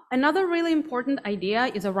 Another really important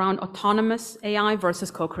idea is around autonomous AI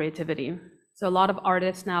versus co-creativity. So a lot of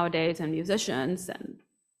artists nowadays and musicians and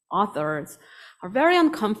authors are very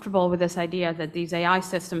uncomfortable with this idea that these AI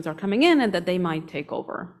systems are coming in and that they might take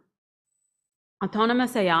over.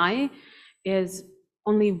 Autonomous AI is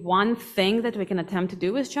only one thing that we can attempt to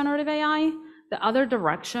do with generative AI. The other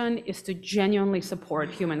direction is to genuinely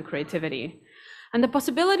support human creativity. And the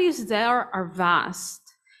possibilities there are vast.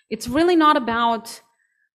 It's really not about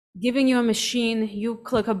giving you a machine, you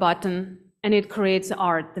click a button, and it creates the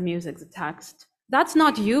art, the music, the text. That's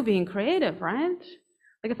not you being creative, right?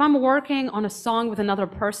 Like if I'm working on a song with another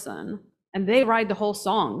person and they write the whole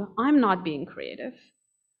song, I'm not being creative.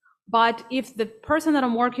 But if the person that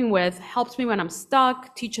I'm working with helps me when I'm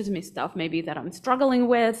stuck, teaches me stuff maybe that I'm struggling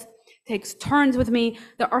with, takes turns with me,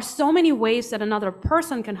 there are so many ways that another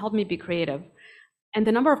person can help me be creative. And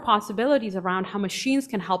the number of possibilities around how machines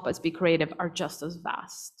can help us be creative are just as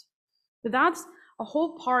vast. So that's a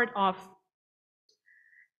whole part of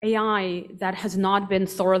AI that has not been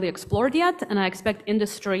thoroughly explored yet, and I expect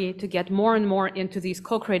industry to get more and more into these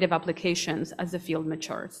co-creative applications as the field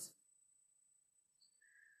matures.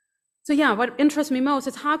 So yeah, what interests me most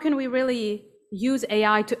is how can we really use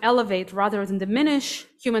AI to elevate rather than diminish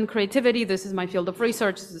human creativity. This is my field of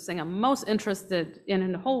research. This is the thing I'm most interested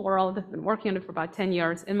in the whole world. I've been working on it for about 10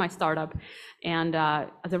 years in my startup and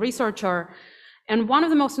as a researcher. And one of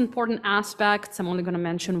the most important aspects, I'm only going to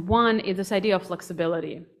mention one, is this idea of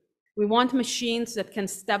flexibility. We want machines that can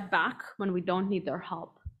step back when we don't need their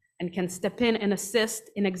help and can step in and assist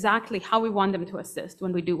in exactly how we want them to assist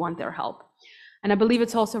when we do want their help. And I believe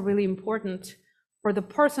it's also really important for the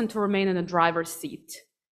person to remain in the driver's seat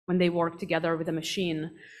when they work together with a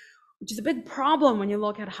machine, which is a big problem when you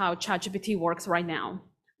look at how ChatGPT works right now,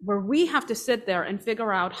 where we have to sit there and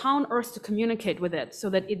figure out how on earth to communicate with it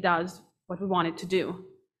so that it does what we want it to do.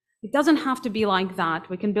 It doesn't have to be like that.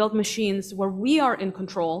 We can build machines where we are in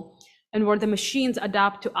control and where the machines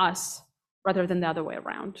adapt to us rather than the other way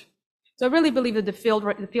around. So I really believe that the field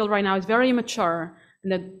right now is very immature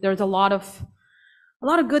and that there's a lot of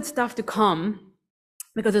good stuff to come,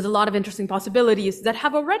 because there's a lot of interesting possibilities that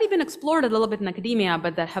have already been explored a little bit in academia,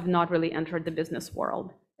 but that have not really entered the business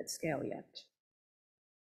world at scale yet.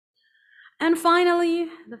 And finally,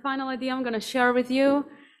 the final idea I'm going to share with you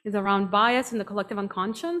is around bias in the collective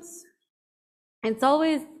unconscious. It's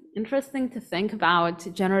always interesting to think about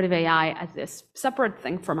generative AI as this separate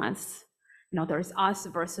thing from us. You know, there's us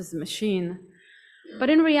versus the machine. But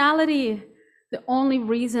in reality, the only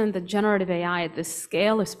reason that generative AI at this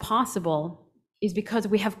scale is possible is because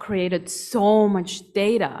we have created so much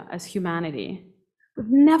data as humanity. We've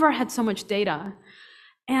never had so much data.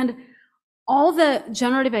 And all the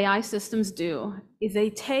generative AI systems do is they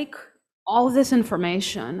take all this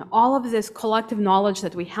information, all of this collective knowledge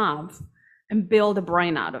that we have, and build a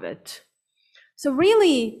brain out of it. So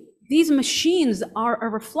really, these machines are a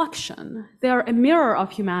reflection. They're a mirror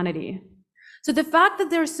of humanity. So the fact that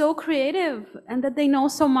they're so creative and that they know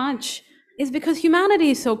so much is because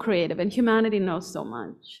humanity is so creative and humanity knows so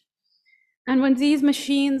much. And when these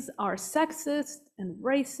machines are sexist and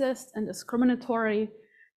racist and discriminatory,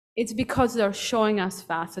 it's because they're showing us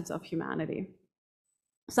facets of humanity.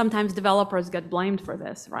 Sometimes developers get blamed for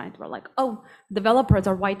this, right? We're like, oh, developers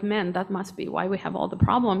are white men. That must be why we have all the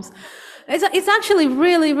problems. It's actually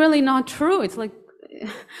really, really not true. It's like,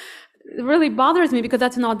 it really bothers me because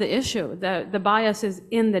that's not the issue. The bias is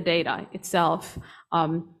in the data itself.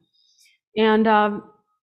 And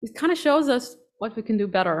it kind of shows us what we can do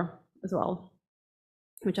better as well,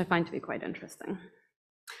 which I find to be quite interesting.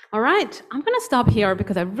 All right, I'm going to stop here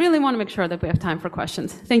because I really want to make sure that we have time for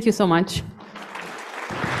questions. Thank you so much.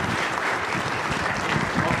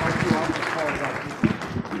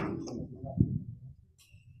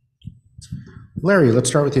 Larry, let's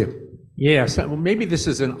start with you. Yes, well, maybe this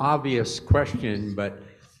is an obvious question, but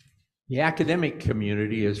the academic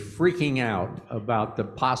community is freaking out about the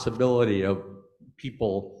possibility of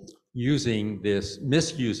people using this,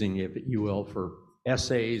 misusing it, if you will, for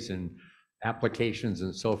essays and applications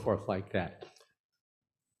and so forth like that.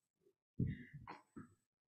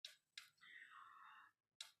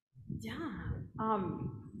 Yeah.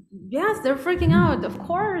 Yes, they're freaking out, of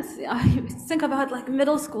course. Think about like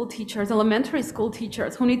middle school teachers, elementary school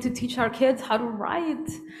teachers who need to teach our kids how to write.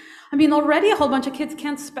 I mean, already a whole bunch of kids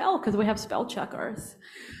can't spell because we have spell checkers.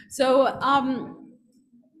 So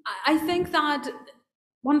I think that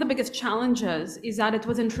one of the biggest challenges is that it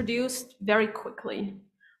was introduced very quickly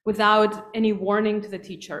without any warning to the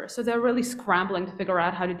teacher. So they're really scrambling to figure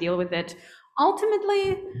out how to deal with it.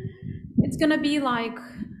 Ultimately, it's going to be like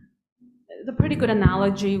the pretty good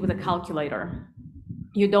analogy with a calculator.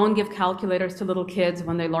 You don't give calculators to little kids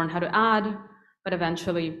when they learn how to add, but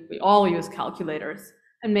eventually we all use calculators.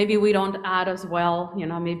 And maybe we don't add as well, you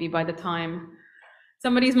know, maybe by the time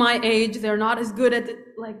somebody's my age, they're not as good at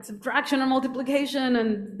like subtraction or multiplication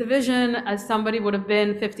and division as somebody would have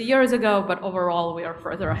been 50 years ago, but overall we are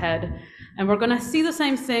further ahead. And we're gonna see the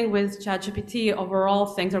same thing with ChatGPT. Overall,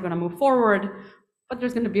 things are gonna move forward, but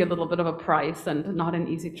there's going to be a little bit of a price and not an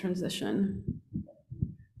easy transition.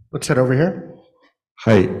 Let's head over here.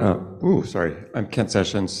 Hi, sorry. I'm Kent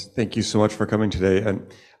Sessions. Thank you so much for coming today. And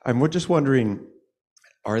I'm just wondering,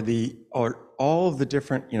 are all of the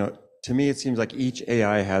different, you know, to me it seems like each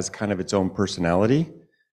AI has kind of its own personality.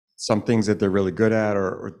 Some things that they're really good at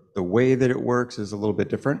or the way that it works is a little bit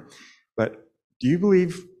different. But do you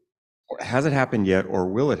believe, has it happened yet or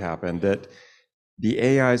will it happen, that the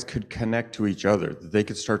AIs could connect to each other, that they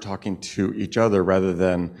could start talking to each other rather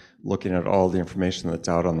than looking at all the information that's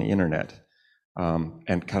out on the internet?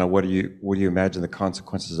 And kind of what do you imagine the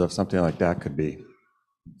consequences of something like that could be?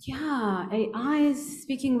 Yeah, AIs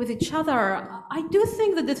speaking with each other. I do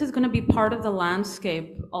think that this is going to be part of the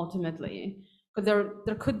landscape ultimately, because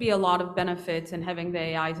there could be a lot of benefits in having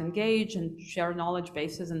the AIs engage and share knowledge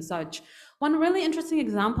bases and such. One really interesting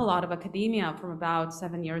example out of academia from about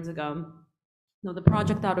 7 years ago, the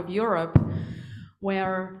project out of Europe,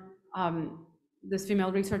 where this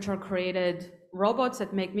female researcher created robots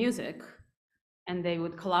that make music, and they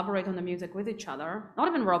would collaborate on the music with each other. Not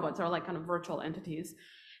even robots, they're like kind of virtual entities.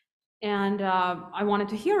 And I wanted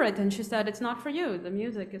to hear it, and she said, it's not for you. The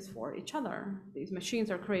music is for each other. These machines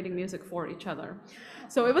are creating music for each other.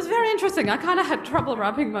 So it was very interesting. I kind of had trouble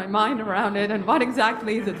wrapping my mind around it and what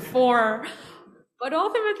exactly is it for. But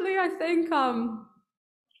ultimately, I think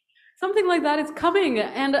something like that is coming.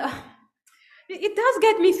 And it does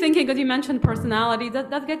get me thinking, because you mentioned personality, that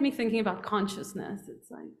does get me thinking about consciousness. It's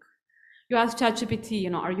like, you ask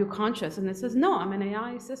ChatGPT, are you conscious? And it says, no, I'm an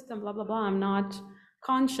AI system, blah, blah, blah. I'm not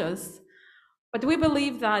conscious. But we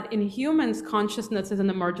believe that in humans, consciousness is an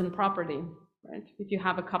emergent property, right? If you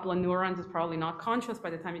have a couple of neurons, it's probably not conscious. By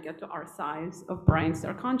the time you get to our size of brains,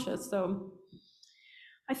 they're conscious. So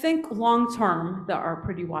I think long-term, there are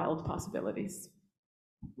pretty wild possibilities.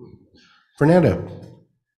 Fernando.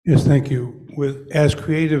 Yes, thank you. As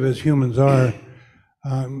creative as humans are,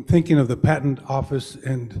 thinking of the patent office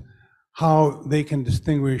and how they can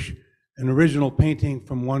distinguish an original painting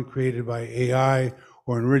from one created by AI,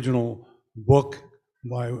 or an original book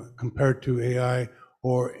compared to AI,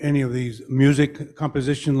 or any of these music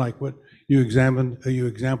composition like what you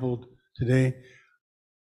exampled today.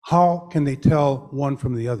 How can they tell one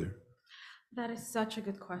from the other? That is such a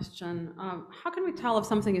good question. How can we tell if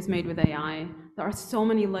something is made with AI? There are so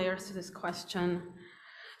many layers to this question.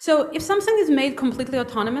 So if something is made completely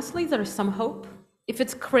autonomously, there is some hope. If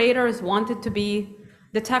its creators want it to be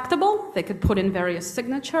detectable, they could put in various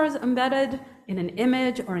signatures embedded in an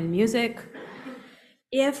image or in music.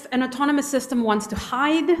 If an autonomous system wants to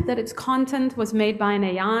hide that its content was made by an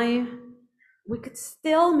AI, we could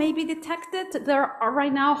still maybe detect it. There are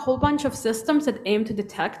right now a whole bunch of systems that aim to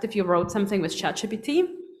detect if you wrote something with ChatGPT,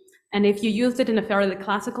 and if you used it in a fairly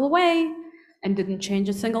classical way and didn't change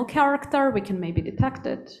a single character, we can maybe detect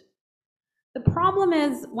it. The problem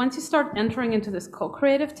is, once you start entering into this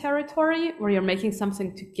co-creative territory where you're making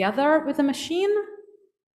something together with a machine,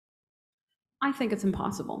 I think it's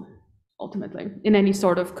impossible, ultimately, in any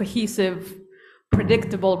sort of cohesive,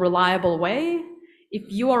 predictable, reliable way. If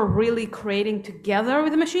you are really creating together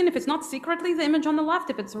with a machine, if it's not secretly the image on the left,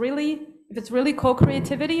 if it's really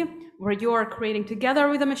co-creativity, where you are creating together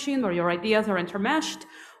with a machine, where your ideas are intermeshed,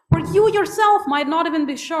 where you yourself might not even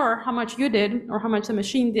be sure how much you did or how much the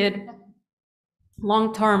machine did,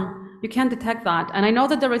 long term, you can't detect that. And I know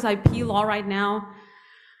that there is IP law right now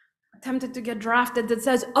attempted to get drafted that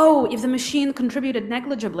says, oh, if the machine contributed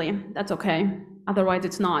negligibly, that's okay. Otherwise,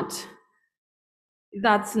 it's not.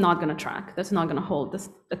 That's not going to track. That's not going to hold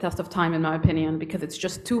the test of time, in my opinion, because it's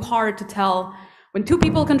just too hard to tell. When two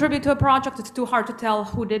people contribute to a project, it's too hard to tell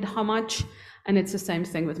who did how much, and it's the same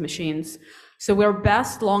thing with machines. So we're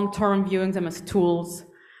best long-term viewing them as tools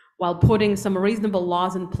while putting some reasonable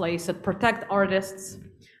laws in place that protect artists,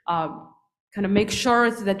 kind of make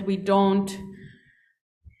sure that we don't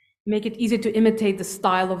make it easy to imitate the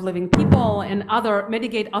style of living people and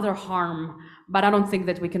mitigate other harm. But I don't think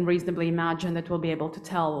that we can reasonably imagine that we'll be able to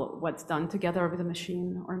tell what's done together with a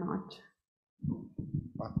machine or not.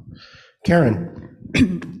 Karen.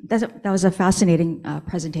 That was a fascinating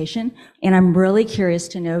presentation, and I'm really curious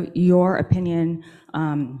to know your opinion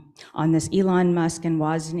on this Elon Musk and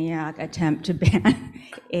Wozniak attempt to ban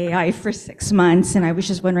AI for 6 months, and I was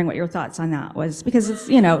just wondering what your thoughts on that was, because it's,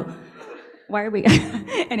 why are we,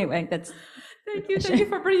 anyway, that's... Thank you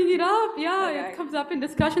for bringing it up. Yeah, it comes up in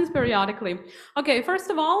discussions periodically. Okay, first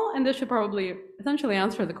of all, and this should probably essentially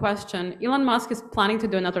answer the question, Elon Musk is planning to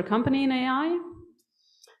do another company in AI.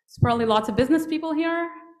 There's probably lots of business people here.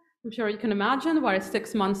 I'm sure you can imagine why a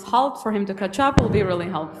 6 months halt for him to catch up will be really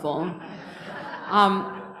helpful.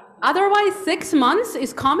 Otherwise, 6 months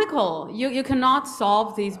is comical. You cannot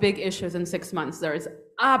solve these big issues in 6 months. There is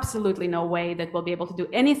absolutely no way that we'll be able to do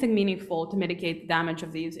anything meaningful to mitigate the damage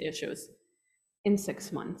of these issues in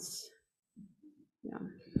 6 months. Yeah.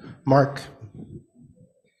 Mark.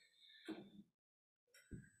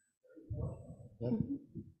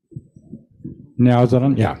 Now is that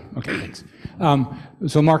on? Yeah. Okay, thanks.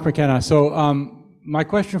 So Mark McKenna. So my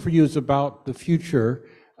question for you is about the future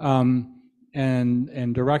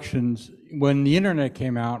and directions. When the internet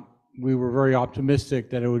came out, we were very optimistic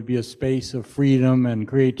that it would be a space of freedom and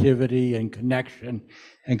creativity and connection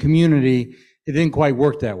and community. It didn't quite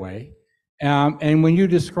work that way. And when you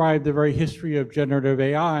describe the very history of generative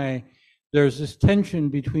AI, there's this tension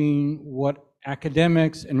between what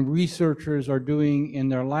academics and researchers are doing in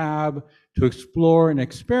their lab to explore and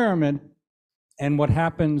experiment, and what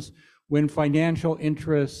happens when financial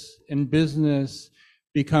interests and business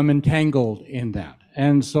become entangled in that.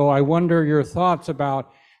 And so I wonder your thoughts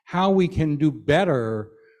about how we can do better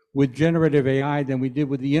with generative AI than we did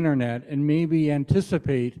with the internet, and maybe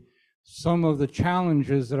anticipate some of the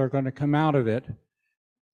challenges that are going to come out of it,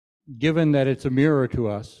 given that it's a mirror to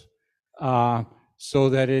us, so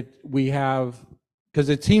that we have, because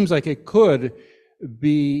it seems like it could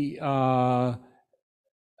be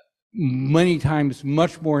many times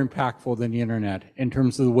much more impactful than the internet in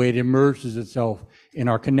terms of the way it immerses itself in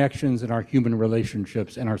our connections and our human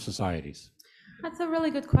relationships and our societies. That's a really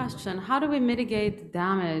good question. How do we mitigate the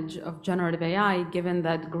damage of generative AI, given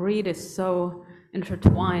that greed is so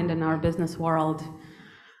intertwined in our business world?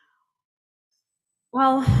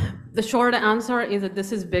 Well, the short answer is that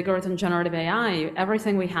this is bigger than generative AI.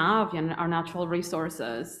 Everything we have in our natural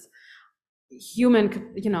resources,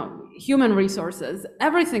 human resources,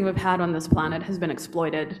 everything we've had on this planet has been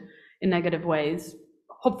exploited in negative ways,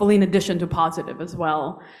 hopefully in addition to positive as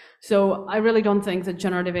well. So I really don't think that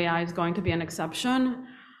generative AI is going to be an exception.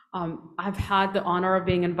 I've had the honor of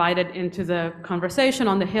being invited into the conversation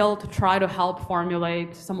on the Hill to try to help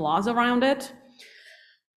formulate some laws around it.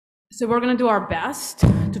 So we're going to do our best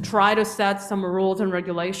to try to set some rules and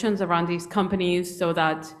regulations around these companies so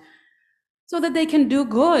that they can do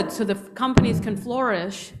good, so the companies can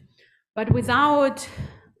flourish, but without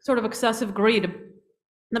sort of excessive greed.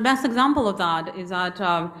 The best example of that is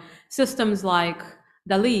that systems like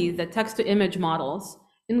DALL-E, the text-to-image models,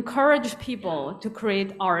 encourage people to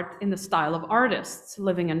create art in the style of artists,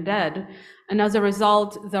 living and dead. And as a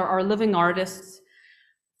result, there are living artists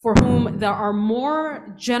for whom there are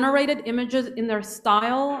more generated images in their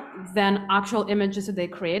style than actual images that they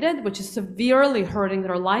created, which is severely hurting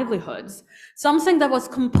their livelihoods. Something that was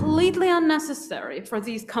completely unnecessary for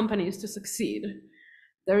these companies to succeed.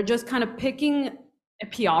 They're just kind of picking a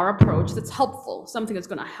PR approach that's helpful, something that's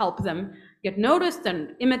going to help them get noticed,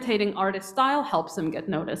 and imitating artist style helps them get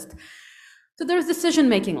noticed. So there's decision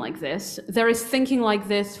making like this. There is thinking like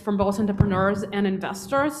this from both entrepreneurs and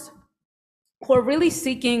investors who are really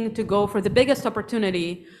seeking to go for the biggest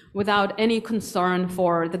opportunity without any concern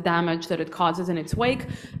for the damage that it causes in its wake.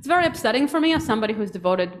 It's very upsetting for me as somebody who's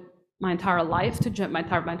devoted my entire life to my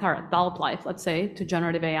entire adult life, let's say, to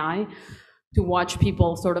generative AI, to watch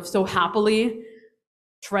people sort of so happily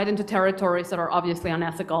tread into territories that are obviously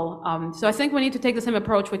unethical. So I think we need to take the same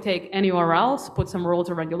approach we take anywhere else, put some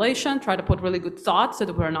rules or regulation, try to put really good thoughts so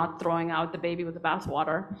that we're not throwing out the baby with the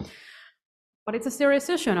bathwater. But it's a serious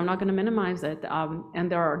issue, and I'm not going to minimize it.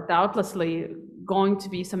 And there are doubtlessly going to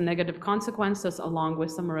be some negative consequences, along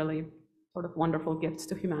with some really sort of wonderful gifts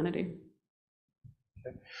to humanity.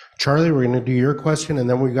 Charlie, we're going to do your question, and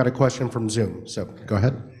then we've got a question from Zoom. So go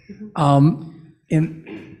ahead.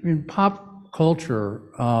 In pop culture,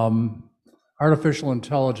 artificial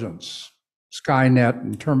intelligence, Skynet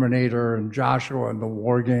and Terminator and Joshua and the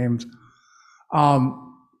War Games, and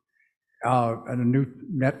a new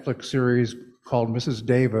Netflix series called Mrs.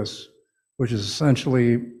 Davis, which is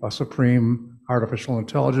essentially a supreme artificial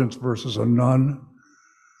intelligence versus a nun.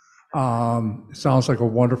 It sounds like a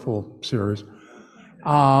wonderful series.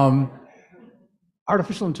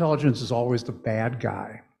 Artificial intelligence is always the bad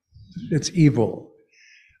guy. It's evil.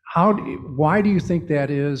 Why do you think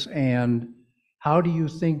that is, and how do you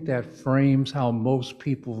think that frames how most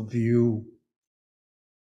people view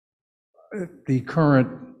the current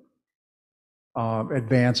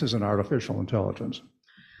advances in artificial intelligence?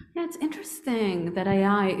 Yeah, it's interesting that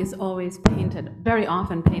AI is always painted, very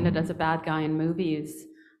often painted as a bad guy in movies.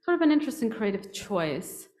 Sort of an interesting creative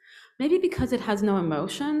choice. Maybe because it has no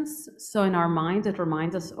emotions, so in our minds it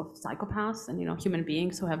reminds us of psychopaths and human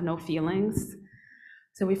beings who have no feelings.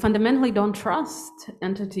 So we fundamentally don't trust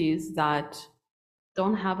entities that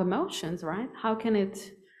don't have emotions, right? How can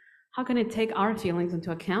it take our feelings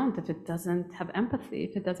into account if it doesn't have empathy,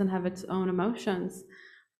 if it doesn't have its own emotions?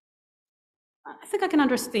 I think I can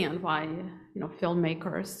understand why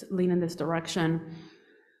filmmakers lean in this direction.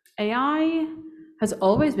 AI has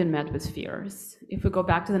always been met with fears. If we go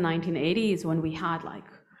back to the 1980s, when we had like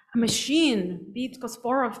a machine beat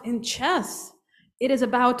Kasparov in chess, it is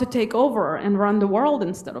about to take over and run the world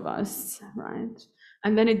instead of us, right?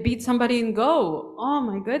 And then it beat somebody in Go. Oh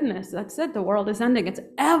my goodness, that's it, the world is ending. It's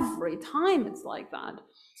every time it's like that.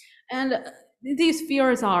 And these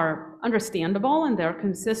fears are understandable and they're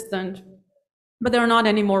consistent, but they're not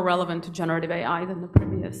any more relevant to generative AI than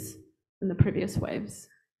the previous waves.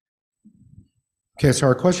 Okay, so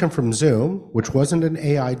our question from Zoom, which wasn't an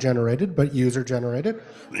AI generated, but user generated,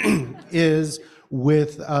 is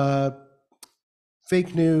with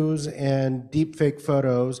fake news and deep fake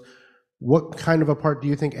photos, what kind of a part do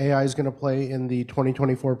you think AI is going to play in the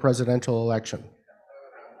 2024 presidential election?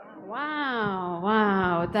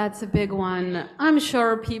 Wow, that's a big one. I'm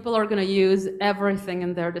sure people are going to use everything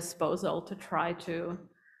in their disposal to try to,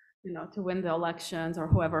 to win the elections, or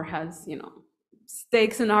whoever has,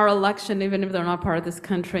 stakes in our election, even if they're not part of this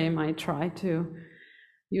country, might try to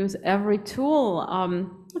use every tool.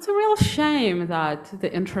 It's a real shame that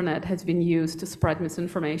the internet has been used to spread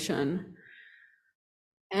misinformation.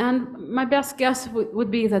 And my best guess would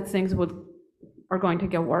be that things are going to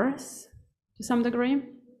get worse to some degree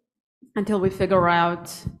until we figure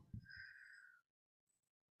out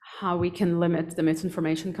how we can limit the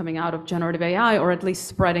misinformation coming out of generative AI, or at least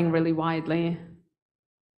spreading really widely.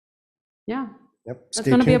 Yeah. Yep. That's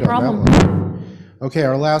going to be a problem. Okay,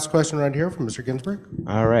 our last question right here from Mr. Ginsburg.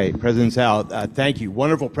 All right, President Sal, thank you.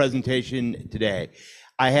 Wonderful presentation today.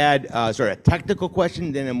 I had sort of a technical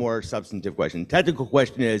question, then a more substantive question. Technical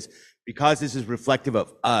question is, because this is reflective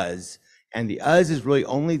of us, and the us is really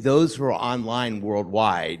only those who are online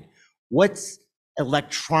worldwide, what's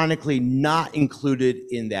electronically not included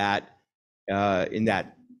in that, like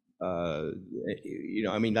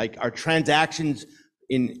our transactions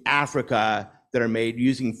in Africa that are made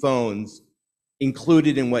using phones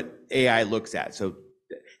included in what AI looks at. So,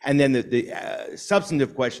 and then the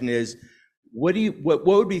substantive question is, what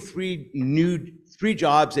would be three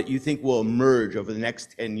jobs that you think will emerge over the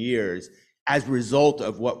next 10 years as a result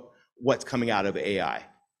of what's coming out of AI?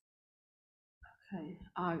 Okay,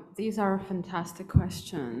 these are fantastic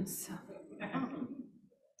questions.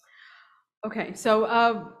 Okay, so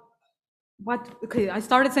I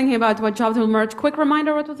started thinking about what jobs will emerge. Quick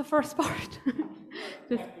reminder, what was the first part?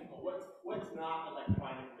 What's not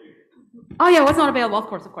electronically? Oh yeah, what's not available, of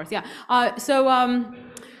course, yeah.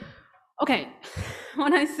 Okay,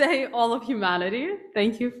 when I say all of humanity,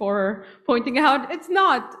 thank you for pointing out, it's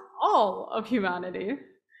not all of humanity.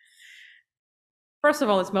 First of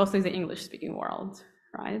all, it's mostly the English-speaking world,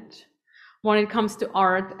 right? When it comes to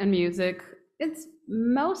art and music, it's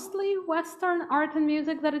mostly Western art and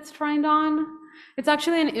music that it's trained on. It's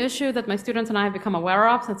actually an issue that my students and I have become aware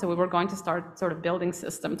of, since we were going to start sort of building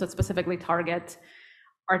systems that specifically target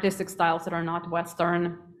artistic styles that are not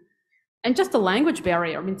Western. And just the language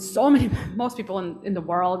barrier. I mean, most people in the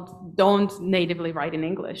world don't natively write in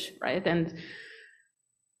English, right? And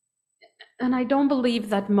I don't believe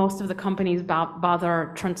that most of the companies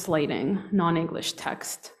bother translating non-English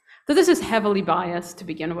text. So this is heavily biased to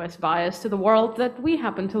begin with, biased to the world that we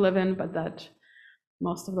happen to live in, but that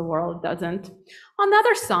most of the world doesn't. On the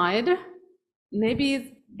other side,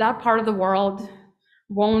 maybe that part of the world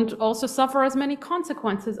won't also suffer as many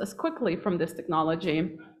consequences as quickly from this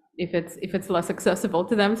technology if it's less accessible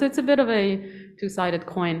to them. So it's a bit of a two-sided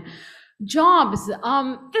coin. Jobs,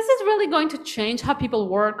 this is really going to change how people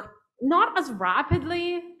work, not as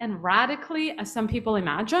rapidly and radically as some people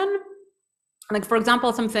imagine. Like, for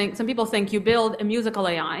example, some people think you build a musical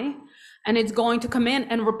AI and it's going to come in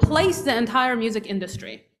and replace the entire music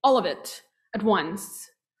industry, all of it at once.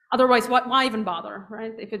 Otherwise, why even bother,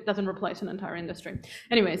 right? If it doesn't replace an entire industry.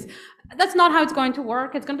 Anyways, that's not how it's going to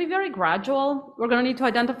work. It's going to be very gradual. We're going to need to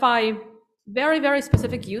identify very, very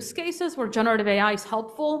specific use cases where generative AI is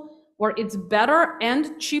helpful, where it's better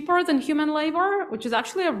and cheaper than human labor, which is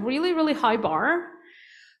actually a really, really high bar.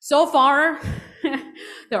 So far,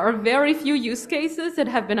 there are very few use cases that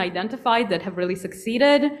have been identified that have really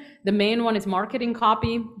succeeded. The main one is marketing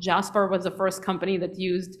copy. Jasper was the first company that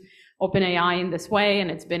used OpenAI in this way, and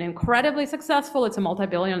it's been incredibly successful. It's a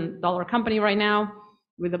multi-billion-dollar company right now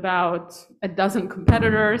with about a dozen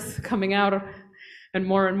competitors coming out and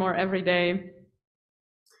more every day.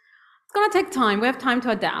 It's gonna take time. We have time to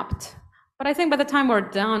adapt. But I think by the time we're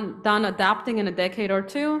done adapting in a decade or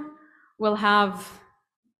two, we'll have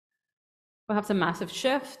some massive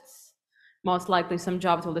shifts. Most likely some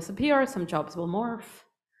jobs will disappear, some jobs will morph.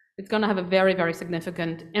 It's gonna have a very, very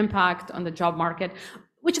significant impact on the job market,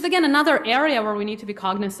 which is again another area where we need to be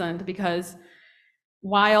cognizant, because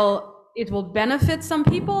while it will benefit some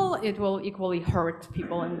people, it will equally hurt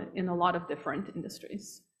people in a lot of different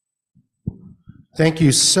industries. Thank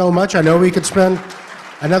you so much. I know we could spend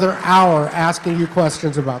another hour asking you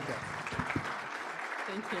questions about that.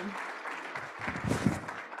 Thank you.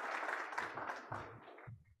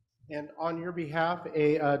 And on your behalf,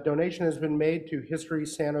 a donation has been made to History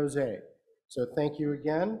San Jose. So thank you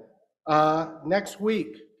again. Next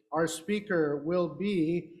week, our speaker will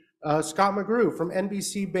be Scott McGrew from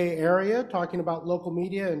NBC Bay Area talking about local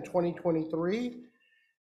media in 2023.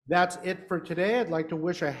 That's it for today. I'd like to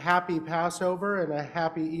wish a happy Passover and a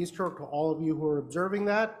happy Easter to all of you who are observing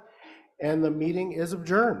that. And the meeting is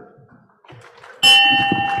adjourned.